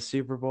win the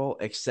Super Bowl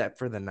except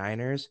for the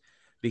Niners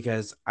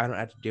because I don't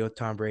have to deal with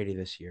Tom Brady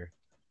this year.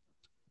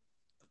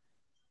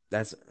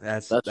 That's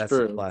That's a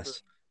true.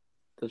 plus.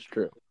 That's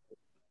true.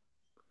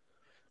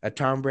 A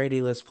Tom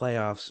Brady-less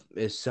playoffs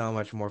is so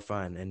much more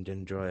fun and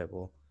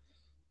enjoyable.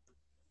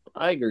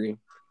 I agree.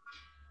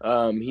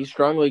 He's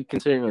strongly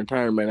considering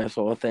retirement. I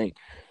saw a thing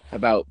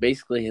about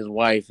basically his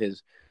wife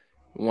is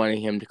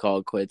wanting him to call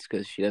it quits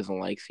because she doesn't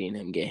like seeing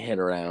him get hit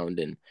around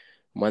and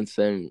wants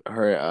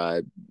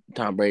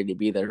Tom Brady to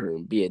be there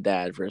and be a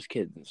dad for his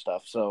kids and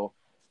stuff. So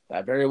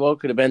that very well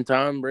could have been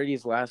Tom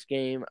Brady's last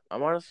game.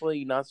 I'm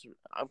honestly not.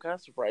 I'm kind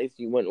of surprised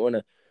he wouldn't want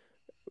to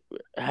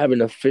have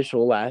an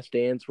official last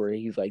dance where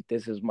he's like,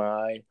 "This is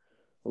my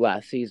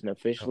last season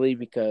officially,"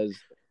 because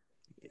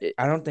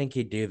I don't think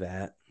he'd do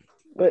that.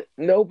 but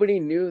nobody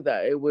knew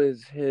that it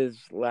was his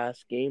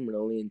last game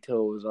really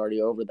until it was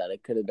already over that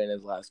it could have been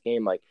his last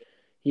game. Like,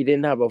 he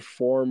didn't have a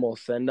formal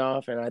send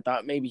off, and I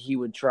thought maybe he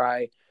would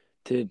try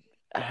to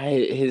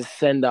his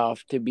send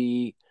off to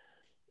be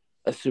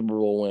a Super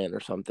Bowl win or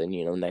something,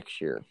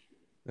 next year.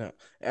 No,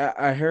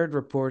 I heard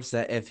reports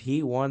that if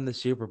he won the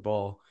Super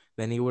Bowl,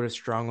 then he would have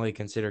strongly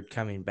considered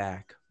coming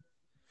back.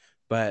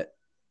 But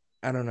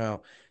I don't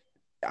know.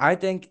 I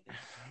think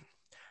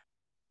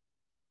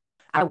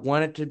I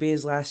want it to be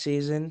his last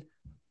season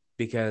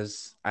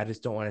because I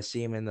just don't want to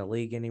see him in the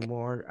league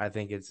anymore. I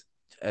think it's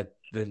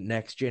the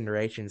next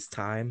generation's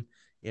time,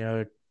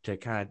 to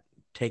kind of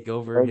take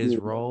over his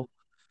role.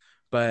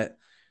 But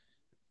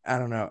I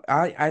don't know.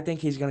 I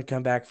think he's going to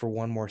come back for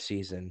one more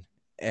season,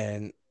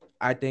 and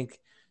I think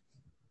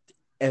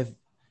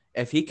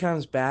if he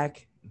comes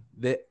back,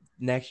 that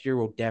next year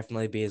will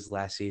definitely be his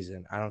last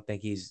season. I don't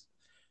think he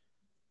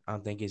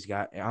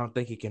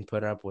can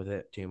put up with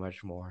it too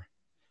much more.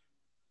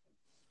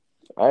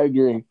 I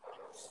agree.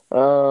 I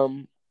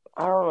don't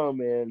know,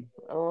 man.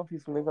 I don't know if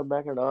he's going to come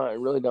back or not. I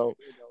really don't.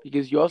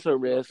 Because you also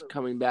risk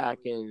coming back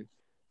and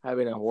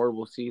having a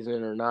horrible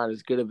season or not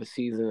as good of a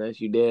season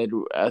as you did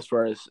as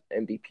far as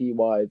MVP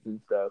wise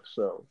and stuff.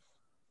 So,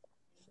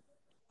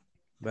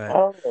 I But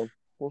don't know.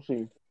 We'll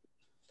see.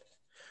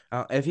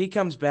 if he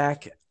comes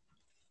back,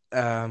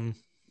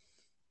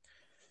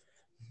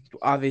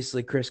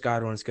 obviously Chris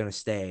Godwin's going to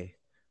stay.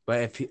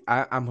 But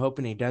I'm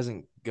hoping he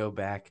doesn't go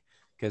back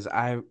because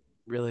I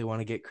really want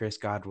to get Chris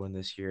Godwin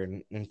this year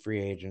in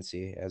free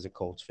agency as a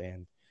Colts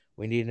fan.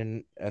 We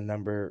need a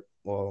number.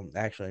 Well,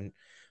 actually,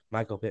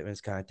 Michael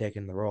Pittman's kind of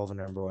taking the role of a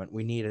number one.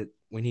 We need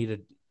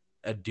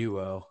a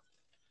duo.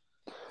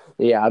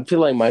 Yeah, I feel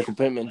like Michael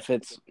Pittman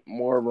fits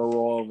more of a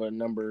role of a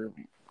number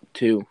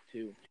two.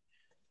 He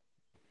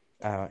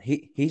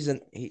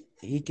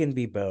can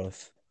be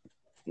both.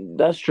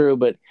 That's true,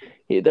 but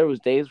there was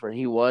days where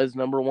he was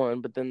number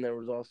one, but then there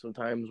was also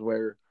times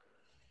where,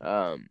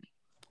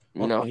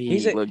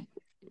 he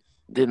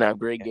didn't have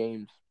great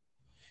games.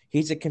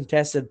 He's a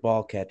contested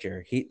ball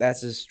catcher.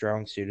 That's his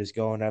strong suit, is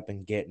going up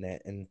and getting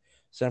it. And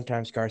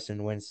sometimes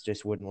Carson Wentz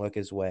just wouldn't look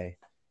his way.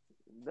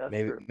 That's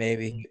Maybe true.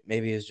 maybe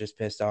maybe he was just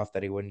pissed off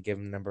that he wouldn't give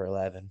him number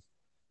 11.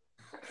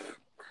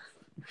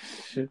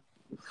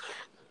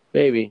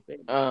 Maybe.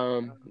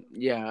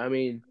 Yeah, I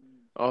mean,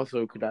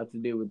 also could have to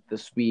do with the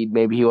speed.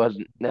 Maybe he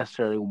wasn't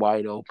necessarily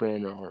wide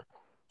open or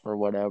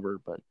whatever.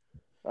 But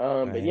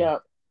yeah,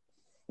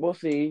 we'll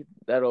see.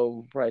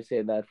 That'll probably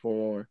save that for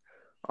more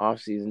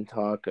off-season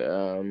talk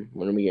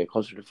when we get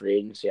closer to free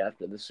agency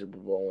after the Super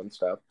Bowl and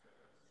stuff.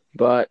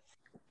 But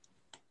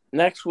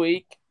next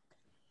week,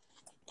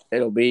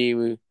 it'll be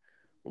we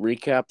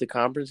recap the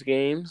conference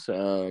games.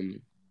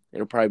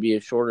 It'll probably be a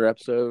shorter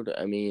episode.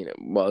 I mean,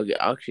 well,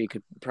 actually, it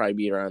could probably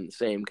be around the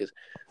same because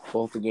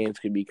both the games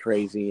could be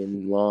crazy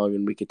and long,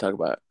 and we could talk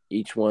about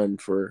each one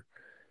for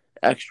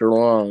extra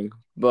long.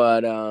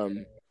 But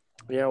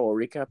yeah, we'll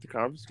recap the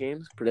conference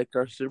games, predict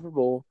our Super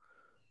Bowl,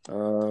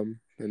 and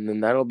then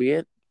that'll be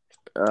it.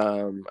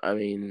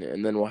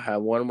 And then we'll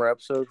have one more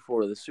episode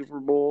for the Super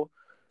Bowl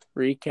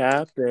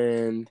recap,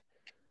 and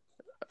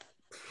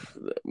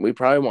we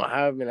probably won't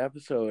have an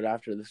episode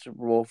after the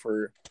Super Bowl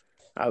for,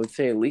 I would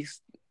say, at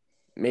least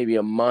maybe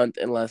a month,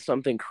 unless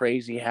something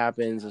crazy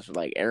happens, as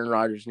like Aaron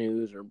Rodgers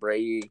news or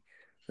Brady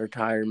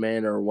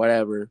retirement or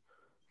whatever.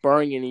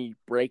 Barring any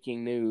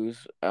breaking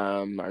news,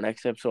 our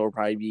next episode will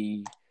probably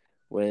be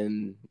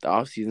when the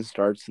offseason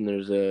starts and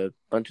there's a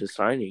bunch of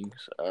signings.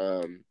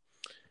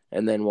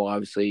 And then we'll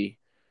obviously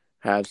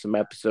have some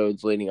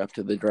episodes leading up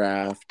to the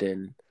draft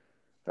and,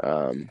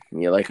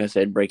 like I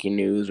said, breaking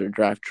news or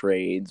draft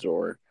trades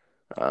or,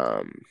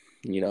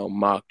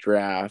 mock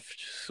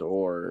drafts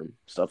or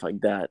stuff like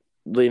that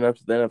leading up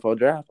to the NFL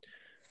draft.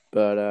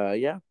 But,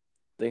 yeah,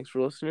 thanks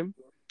for listening.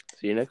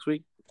 See you next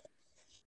week.